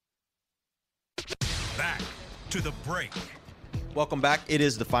 Back to the break. Welcome back. It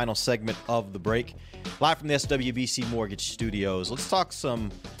is the final segment of the break. Live from the SWBC Mortgage Studios. Let's talk some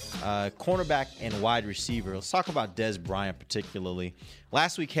cornerback and wide receiver. Let's talk about Dez Bryant particularly.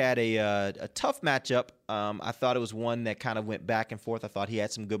 Last week had a tough matchup. I thought it was one that kind of went back and forth. I thought he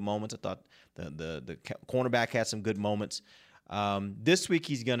had some good moments. I thought the cornerback had some good moments. This week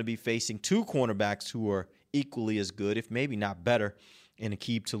he's going to be facing two cornerbacks who are equally as good, if maybe not better, in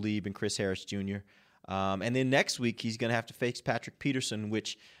Aqib Talib and Chris Harris Jr. And then next week, he's going to have to face Patrick Peterson,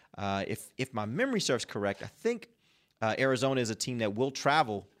 which, if my memory serves correct, I think Arizona is a team that will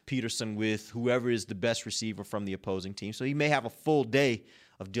travel Peterson with whoever is the best receiver from the opposing team. So he may have a full day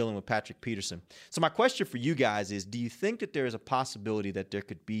of dealing with Patrick Peterson. So my question for you guys is, do you think that there is a possibility that there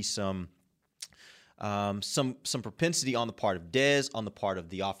could be some propensity on the part of Dez, on the part of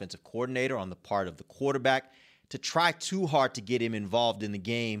the offensive coordinator, on the part of the quarterback, to try too hard to get him involved in the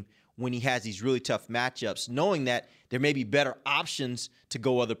game when he has these really tough matchups, knowing that there may be better options to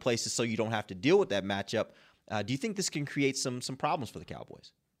go other places so you don't have to deal with that matchup? Do you think this can create some problems for the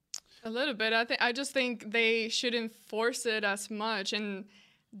Cowboys? A little bit. I just think they shouldn't force it as much. And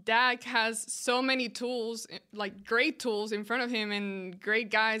Dak has so many tools, like great tools in front of him and great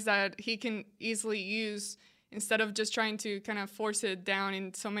guys that he can easily use instead of just trying to kind of force it down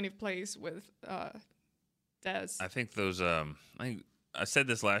in so many plays with Dez. I think those I said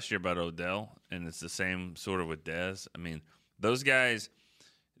this last year about Odell, and it's the same sort of with Dez. I mean, those guys,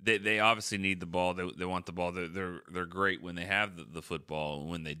 they obviously need the ball. They want the ball. They're great when they have the football.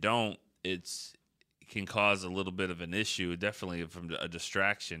 When they don't, it can cause a little bit of an issue, definitely from a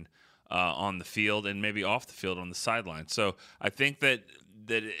distraction on the field and maybe off the field on the sideline. So I think that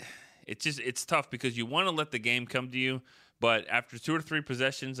it's tough because you want to let the game come to you, but after 2 or 3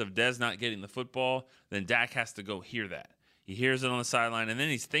 possessions of Dez not getting the football, then Dak has to go hear that. He hears it on the sideline, and then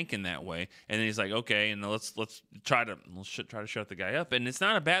he's thinking that way, and then he's like, "Okay, and let's try to shut the guy up." And it's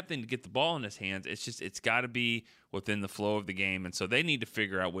not a bad thing to get the ball in his hands. It's just it's got to be within the flow of the game, and so they need to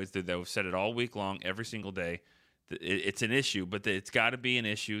figure out ways to. They've said it all week long, every single day. It's an issue, but it's got to be an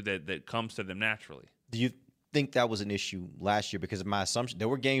issue that comes to them naturally. Do you think that was an issue last year? Because of my assumption, there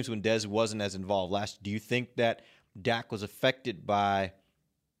were games when Dez wasn't as involved last year. Do you think that Dak was affected by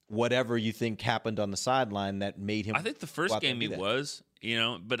whatever you think happened on the sideline that made him? I think the first game he was,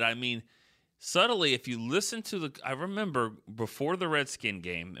 but I mean, subtly, if you listen to I remember before the Redskin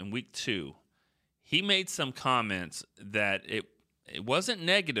game in week 2, he made some comments that it wasn't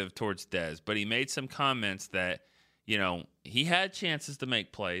negative towards Dez, but he made some comments that, he had chances to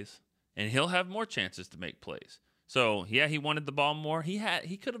make plays and he'll have more chances to make plays. So, yeah, he wanted the ball more. He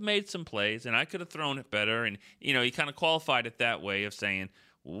could have made some plays and I could have thrown it better. And, he kind of qualified it that way of saying,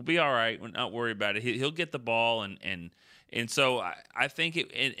 we'll be all right. We're not worried about it. He'll get the ball, and so I think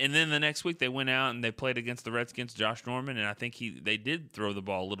it. And then the next week they went out and they played against the Redskins, Josh Norman, and I think they did throw the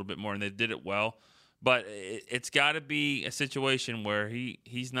ball a little bit more and they did it well. But it's got to be a situation where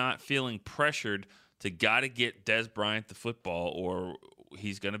he's not feeling pressured to got to get Dez Bryant the football, or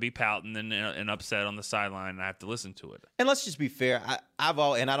he's going to be pouting and upset on the sideline, and I have to listen to it. And let's just be fair.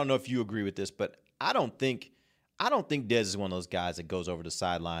 And I don't know if you agree with this, but I don't think Dez is one of those guys that goes over the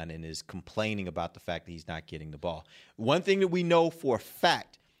sideline and is complaining about the fact that he's not getting the ball. One thing that we know for a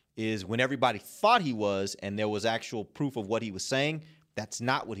fact is when everybody thought he was and there was actual proof of what he was saying, that's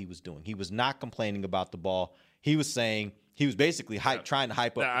not what he was doing. He was not complaining about the ball. He was saying, he was basically trying to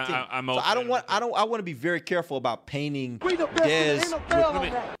hype up the team. I want to be very careful about painting Dez.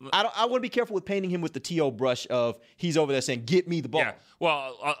 I want to be careful with painting him with the T.O. brush of he's over there saying, "Get me the ball." Yeah.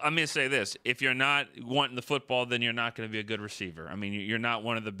 Well, I'm going to say this: if you're not wanting the football, then you're not going to be a good receiver. I mean, you're not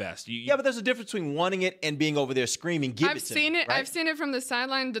one of the best. But there's a difference between wanting it and being over there screaming, "Give it to me." Right? I've seen it from the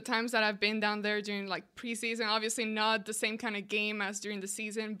sideline. The times that I've been down there during like preseason, obviously not the same kind of game as during the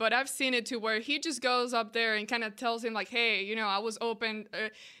season, but I've seen it to where he just goes up there and kind of tells him like, "Hey, I was open,"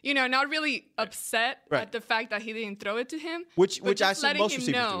 not really upset at the fact that he didn't throw it to him, which I assume most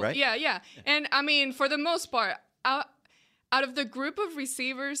receivers do, right? Yeah. And I mean, for the most part, out of the group of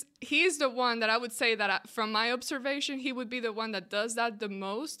receivers, he's the one that I would say that from my observation, he would be the one that does that the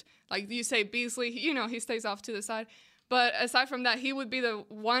most. Like you say, Beasley, he stays off to the side. But aside from that, he would be the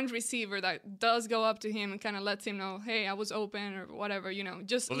one receiver that does go up to him and kind of lets him know, hey, I was open or whatever,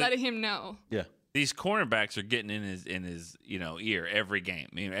 just letting him know. Yeah. These cornerbacks are getting in his ear every game,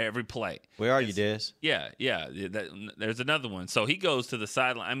 every play. Where are you, Dez? Yeah. There's another one. So he goes to the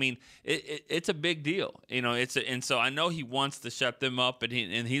sideline. I mean, it's a big deal, and so I know he wants to shut them up, and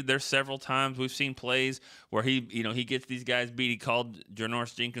he there's several times we've seen plays where he gets these guys beat. He called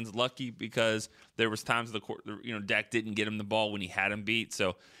Janoris Jenkins lucky because there was times Dak didn't get him the ball when he had him beat.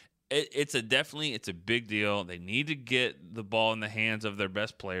 So. It's a big deal. They need to get the ball in the hands of their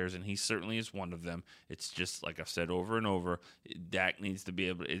best players, and he certainly is one of them. It's just like I've said over and over, Dak needs to be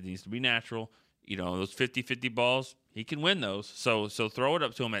it needs to be natural. Those 50-50 balls, he can win those. So throw it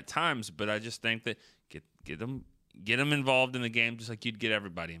up to him at times, but I just think that get them involved in the game just like you'd get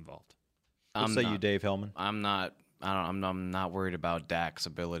everybody involved. What say you, Dave Hellman? I'm not worried about Dak's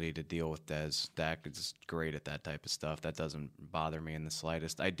ability to deal with Dez. Dak is great at that type of stuff. That doesn't bother me in the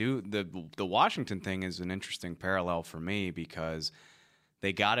slightest. I do the Washington thing is an interesting parallel for me because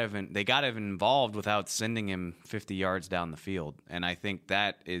they got involved without sending him 50 yards down the field, and I think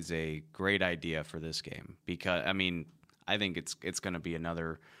that is a great idea for this game because I think it's going to be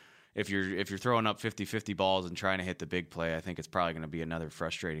another. If you're throwing up 50-50 balls and trying to hit the big play, I think it's probably going to be another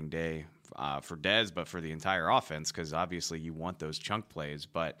frustrating day for Dez, but for the entire offense because obviously you want those chunk plays.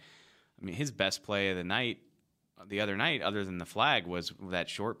 But his best play of the other night, other than the flag, was that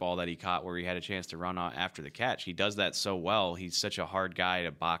short ball that he caught where he had a chance to run after the catch. He does that so well. He's such a hard guy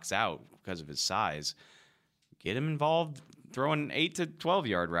to box out because of his size. Get him involved. Throwing 8 to 12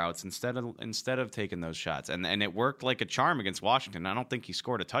 yard routes instead of taking those shots, and it worked like a charm against Washington. I don't think he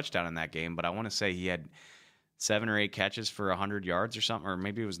scored a touchdown in that game, but I want to say he had 7 or 8 catches for 100 yards or something, or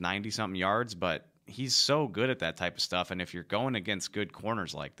maybe it was 90 something yards. But he's so good at that type of stuff, and if you're going against good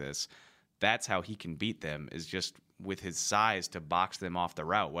corners like this, that's how he can beat them is just with his size to box them off the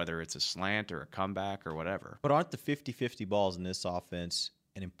route, whether it's a slant or a comeback or whatever. But aren't the 50-50 balls in this offense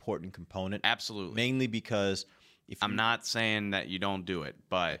an important component? Absolutely, mainly because. I'm not saying that you don't do it,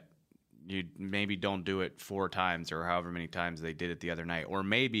 but you maybe don't do it 4 times or however many times they did it the other night, or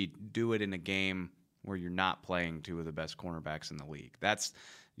maybe do it in a game where you're not playing 2 of the best cornerbacks in the league. That's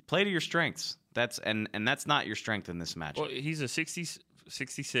play to your strengths. That's not your strength in this match. Well, he's a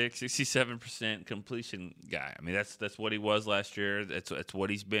 67% completion guy. That's what he was last year. That's what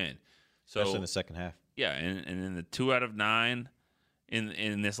he's been. So especially in the second half. Yeah, and in the 2 out of 9.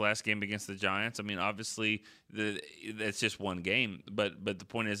 In this last game against the Giants, obviously that's just one game, but the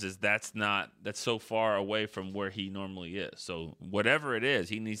point is that's so far away from where he normally is. So whatever it is,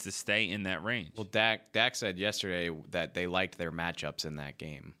 he needs to stay in that range. Well, Dak said yesterday that they liked their matchups in that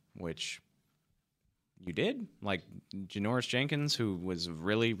game, which you did. Like Janoris Jenkins, who was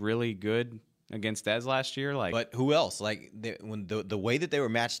really, really good against Dez last year, but who else? When the way that they were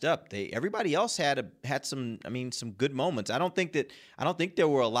matched up, everybody else had some good moments. I don't think there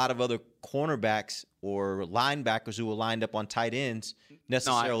were a lot of other cornerbacks or linebackers who were lined up on tight ends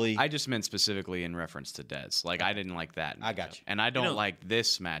necessarily. No, I just meant specifically in reference to Dez. I didn't like that. I got you. And I don't like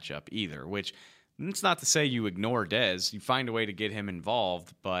this matchup either. Which it's not to say you ignore Dez. You find a way to get him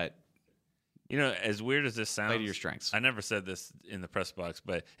involved, but. As weird as this sounds, play to your strengths. I never said this in the press box,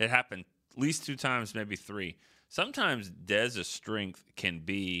 but it happened at least 2 times, maybe 3. Sometimes Dez's strength can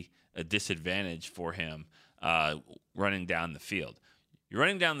be a disadvantage for him running down the field. You're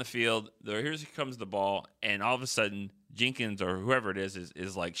running down the field, here comes the ball, and all of a sudden Jenkins or whoever it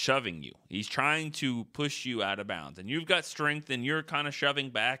is like shoving you. He's trying to push you out of bounds, and you've got strength, and you're kind of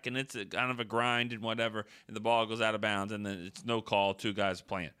shoving back, and it's kind of a grind and whatever, and the ball goes out of bounds, and then it's no call, 2 guys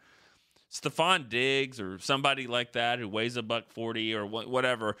playing. Stephon Diggs or somebody like that who weighs $140 or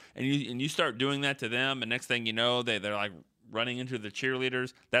whatever, and you start doing that to them, and next thing you know, they're like running into the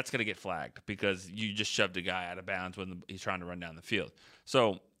cheerleaders. That's going to get flagged because you just shoved a guy out of bounds when he's trying to run down the field.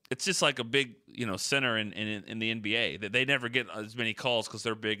 So it's just like a big, center in the NBA. That they never get as many calls because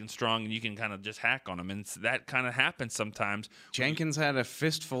they're big and strong, and you can kind of just hack on them. And that kind of happens sometimes. Jenkins had a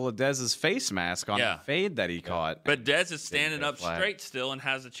fistful of Dez's face mask on a fade that he caught. But Dez is standing up straight still and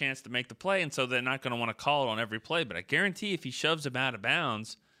has a chance to make the play, and so they're not going to want to call it on every play. But I guarantee if he shoves him out of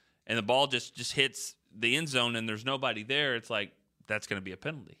bounds and the ball just hits the end zone and there's nobody there, it's like, that's going to be a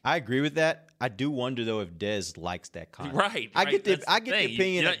penalty. I agree with that. I do wonder though if Dez likes that contact. Right. I get the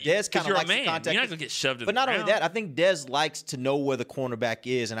opinion that Dez kind of likes the contact. You're not going to get shoved to but the not ground. only that, I think Dez likes to know where the cornerback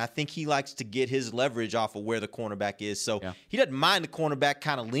is, and I think he likes to get his leverage off of where the cornerback is. So he doesn't mind the cornerback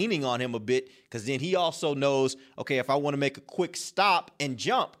kind of leaning on him a bit, because then he also knows, okay, if I want to make a quick stop and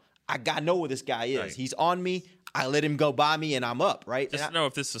jump, I got to know where this guy is. Right. He's on me. I let him go by me, and I'm up, right? Just know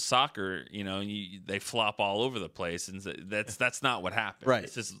if this is soccer, they flop all over the place, and that's not what happens. Right.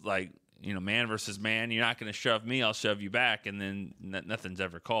 It's just like, man versus man. You're not going to shove me, I'll shove you back, and then nothing's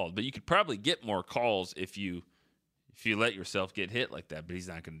ever called. But you could probably get more calls if you let yourself get hit like that, but he's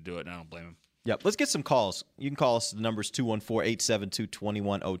not going to do it, and I don't blame him. Yep. Let's get some calls. You can call us. The number is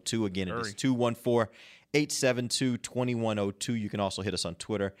 214-872-2102. Again, it is 214-872-2102. You can also hit us on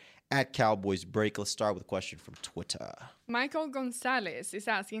Twitter at Cowboys Break. Let's start with a question from Twitter. Michael Gonzalez is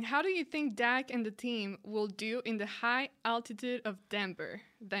asking, how do you think Dak and the team will do in the high altitude of Denver?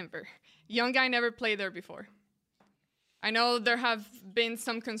 Young guy never played there before. I know there have been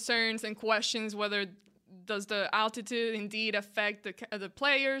some concerns and questions whether does the altitude indeed affect the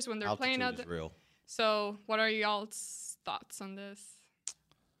players when they're playing out there. Altitude is real. So what are y'all's thoughts on this?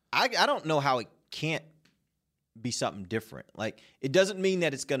 I don't know how it can't be something different. Like, it doesn't mean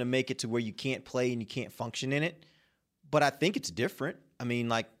that it's going to make it to where you can't play and you can't function in it, but I think it's different. I mean,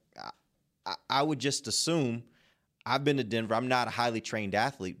 like, I would just assume, I've been to Denver. I'm not a highly trained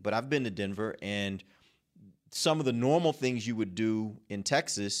athlete, but I've been to Denver, and some of the normal things you would do in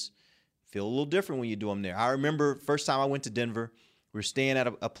Texas feel a little different when you do them there. I remember first time I went to Denver, we were staying at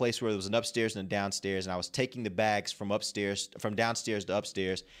a place where there was an upstairs and a downstairs, and I was taking the bags from downstairs to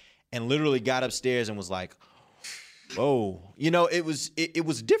upstairs, and literally got upstairs and was like, whoa, it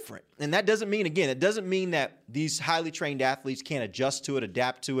was different. And that doesn't mean that these highly trained athletes can't adjust to it,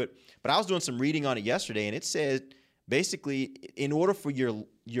 adapt to it. But I was doing some reading on it yesterday, and it said basically in order for your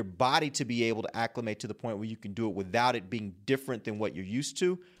body to be able to acclimate to the point where you can do it without it being different than what you're used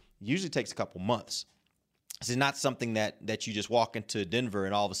to, it usually takes a couple months. This is not something that you just walk into Denver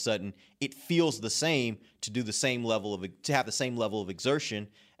and all of a sudden it feels the same to have the same level of exertion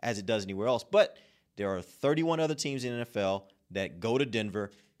as it does anywhere else. But there are 31 other teams in the NFL that go to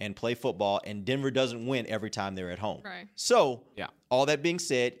Denver and play football, and Denver doesn't win every time they're at home. Right. So, all that being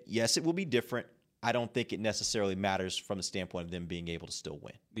said, yes, it will be different. I don't think it necessarily matters from the standpoint of them being able to still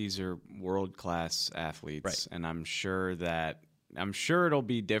win. These are world-class athletes, and I'm sure it'll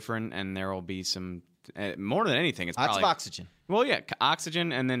be different, and there will be some more than anything. It's lots probably of oxygen. Well, yeah,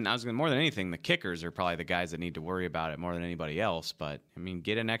 oxygen, and then more than anything, the kickers are probably the guys that need to worry about it more than anybody else. But I mean,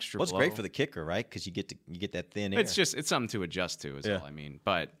 get an extra. Well, it's great for the kicker, right? Because you get that thin air. It's something to adjust to, is all I mean.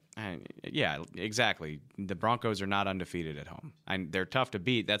 But yeah, exactly. The Broncos are not undefeated at home. They're tough to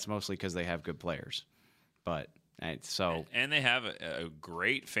beat. That's mostly because they have good players. But and they have a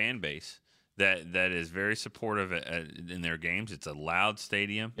great fan base that is very supportive in their games. It's a loud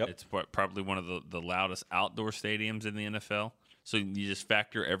stadium. Yep. It's probably one of the loudest outdoor stadiums in the NFL. So you just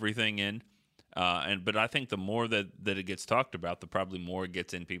factor everything in. But I think the more that it gets talked about, the probably more it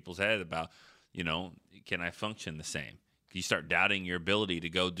gets in people's head about, can I function the same? You start doubting your ability to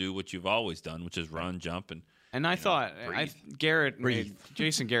go do what you've always done, which is run, jump, and I thought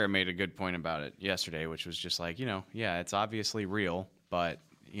Jason Garrett made a good point about it yesterday, which was just like, it's obviously real, but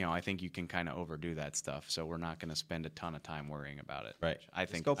I think you can kind of overdo that stuff, so we're not going to spend a ton of time worrying about it. Right. I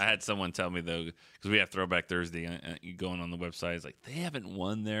think I had someone tell me, though, because we have Throwback Thursday going on the website, it's like, they haven't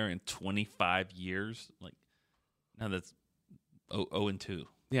won there in 25 years. Like, no, that's 0-2.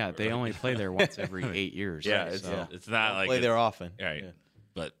 Yeah, they only play there once every 8 years. Yeah, right? It's not like play there often. Right. Yeah.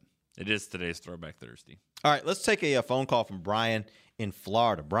 But it is today's Throwback Thursday. All right, let's take a phone call from Brian in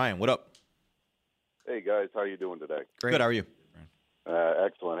Florida. Brian, what up? Hey, guys. How you doing today? Great. Good. How are you?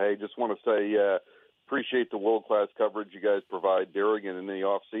 Excellent. Hey, just want to say appreciate the world-class coverage you guys provide during and in the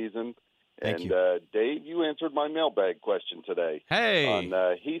off-season. Thank you. Dave, you answered my mailbag question today. Hey.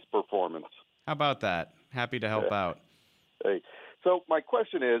 On Heath's performance. How about that? Happy to help out. Hey. So my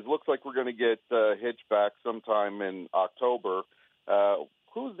question is, looks like we're going to get Hitch back sometime in October.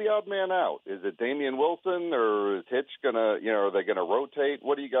 Who's the odd man out? Is it Damian Wilson, or is Hitch going to, are they going to rotate?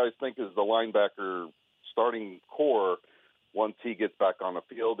 What do you guys think is the linebacker starting core once he gets back on the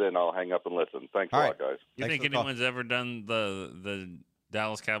field? And I'll hang up and listen. Thanks a lot, guys. You think anyone's ever done the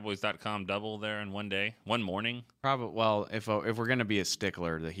DallasCowboys.com double there in one day, one morning. Probably. Well, if we're gonna be a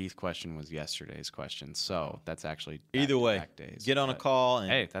stickler, the Heath question was yesterday's question, so that's actually either way. Days, get on a call. And,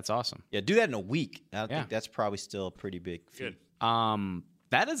 hey, that's awesome. Yeah, do that in a week. I think that's probably still a pretty big feat. Good.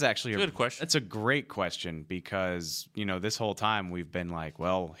 That is actually a good question. It's a great question because this whole time we've been like,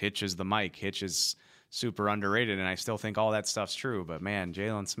 well, Hitch is the Mike. Hitch is super underrated, and I still think all that stuff's true. But man,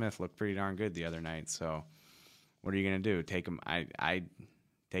 Jalen Smith looked pretty darn good the other night. So, what are you gonna do? Take him? I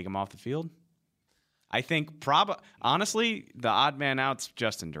take him off the field. I think honestly, the odd man out's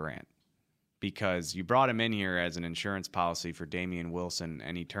Justin Durant because you brought him in here as an insurance policy for Damian Wilson,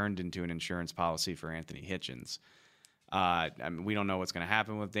 and he turned into an insurance policy for Anthony Hitchens. I mean, we don't know what's going to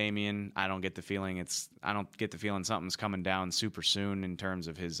happen with Damian. I don't get the feeling something's coming down super soon in terms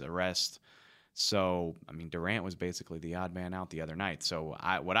of his arrest. So, I mean, Durant was basically the odd man out the other night. So,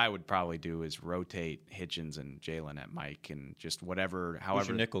 what I would probably do is rotate Hitchens and Jalen at Mike and just however. Who's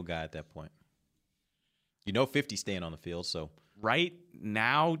your nickel guy at that point? 50's staying on the field, so. Right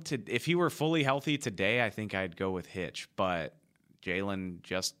now, if he were fully healthy today, I think I'd go with Hitch. But Jalen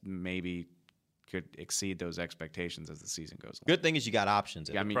just maybe could exceed those expectations as the season goes on. Good thing is you got options.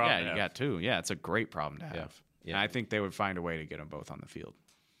 You got two. Yeah, it's a great problem to have. Yeah. And I think they would find a way to get them both on the field.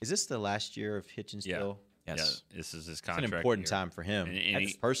 Is this the last year of Hitchens still? Yes. Yeah, this is his contract. It's an important year. time for him,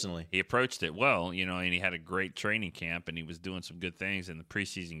 personally. He approached it well, and he had a great training camp, and he was doing some good things in the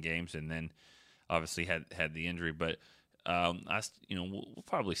preseason games, and then obviously had the injury. But we'll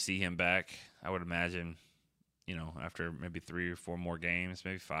probably see him back. I would imagine, after maybe 3 or 4 more games,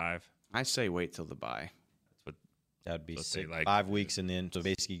 maybe 5. I say wait till the bye. That would be 5 weeks, and then so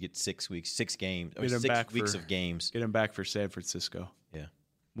basically you get 6 weeks, 6 games, or 6 weeks of games. Get him back for San Francisco. Yeah.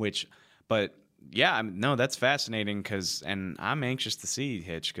 That's fascinating and I'm anxious to see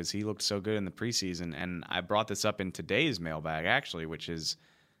Hitch because he looked so good in the preseason. And I brought this up in today's mailbag, actually, which is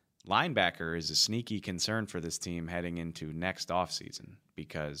linebacker is a sneaky concern for this team heading into next offseason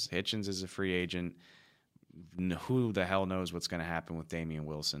because Hitchens is a free agent. Who the hell knows what's going to happen with Damian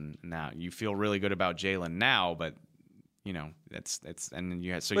Wilson now? You feel really good about Jalen now, but that's and then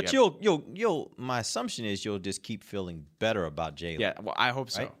you have so. But you'll. My assumption is you'll just keep feeling better about Jalen. Yeah, well, I hope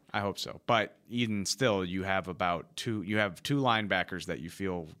so. Right? I hope so. But even still, you have two linebackers that you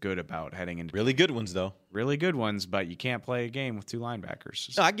feel good about heading into. Really good ones, though. Really good ones, but you can't play a game with 2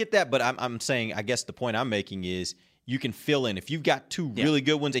 linebackers. No, I get that, but I'm saying, I guess the point I'm making is you can fill in. If you've got 2 really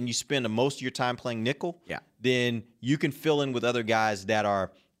good ones and you spend most of your time playing nickel, then you can fill in with other guys that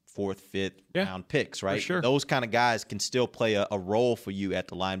are 4th, 5th round picks, right? For sure. Those kind of guys can still play a role for you at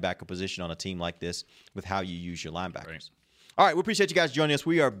the linebacker position on a team like this with how you use your linebackers. Right. All right, we appreciate you guys joining us.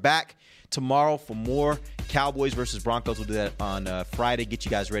 We are back tomorrow for more Cowboys versus Broncos. We'll do that on Friday. Get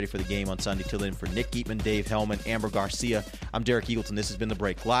you guys ready for the game on Sunday. Till then, for Nick Eatman, Dave Hellman, Amber Garcia, I'm Derek Eagleton. This has been The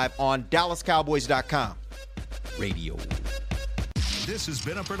Break, live on DallasCowboys.com radio. This has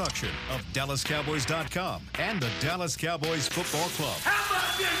been a production of DallasCowboys.com and the Dallas Cowboys Football Club. How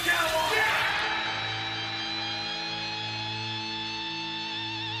about this, Cowboys?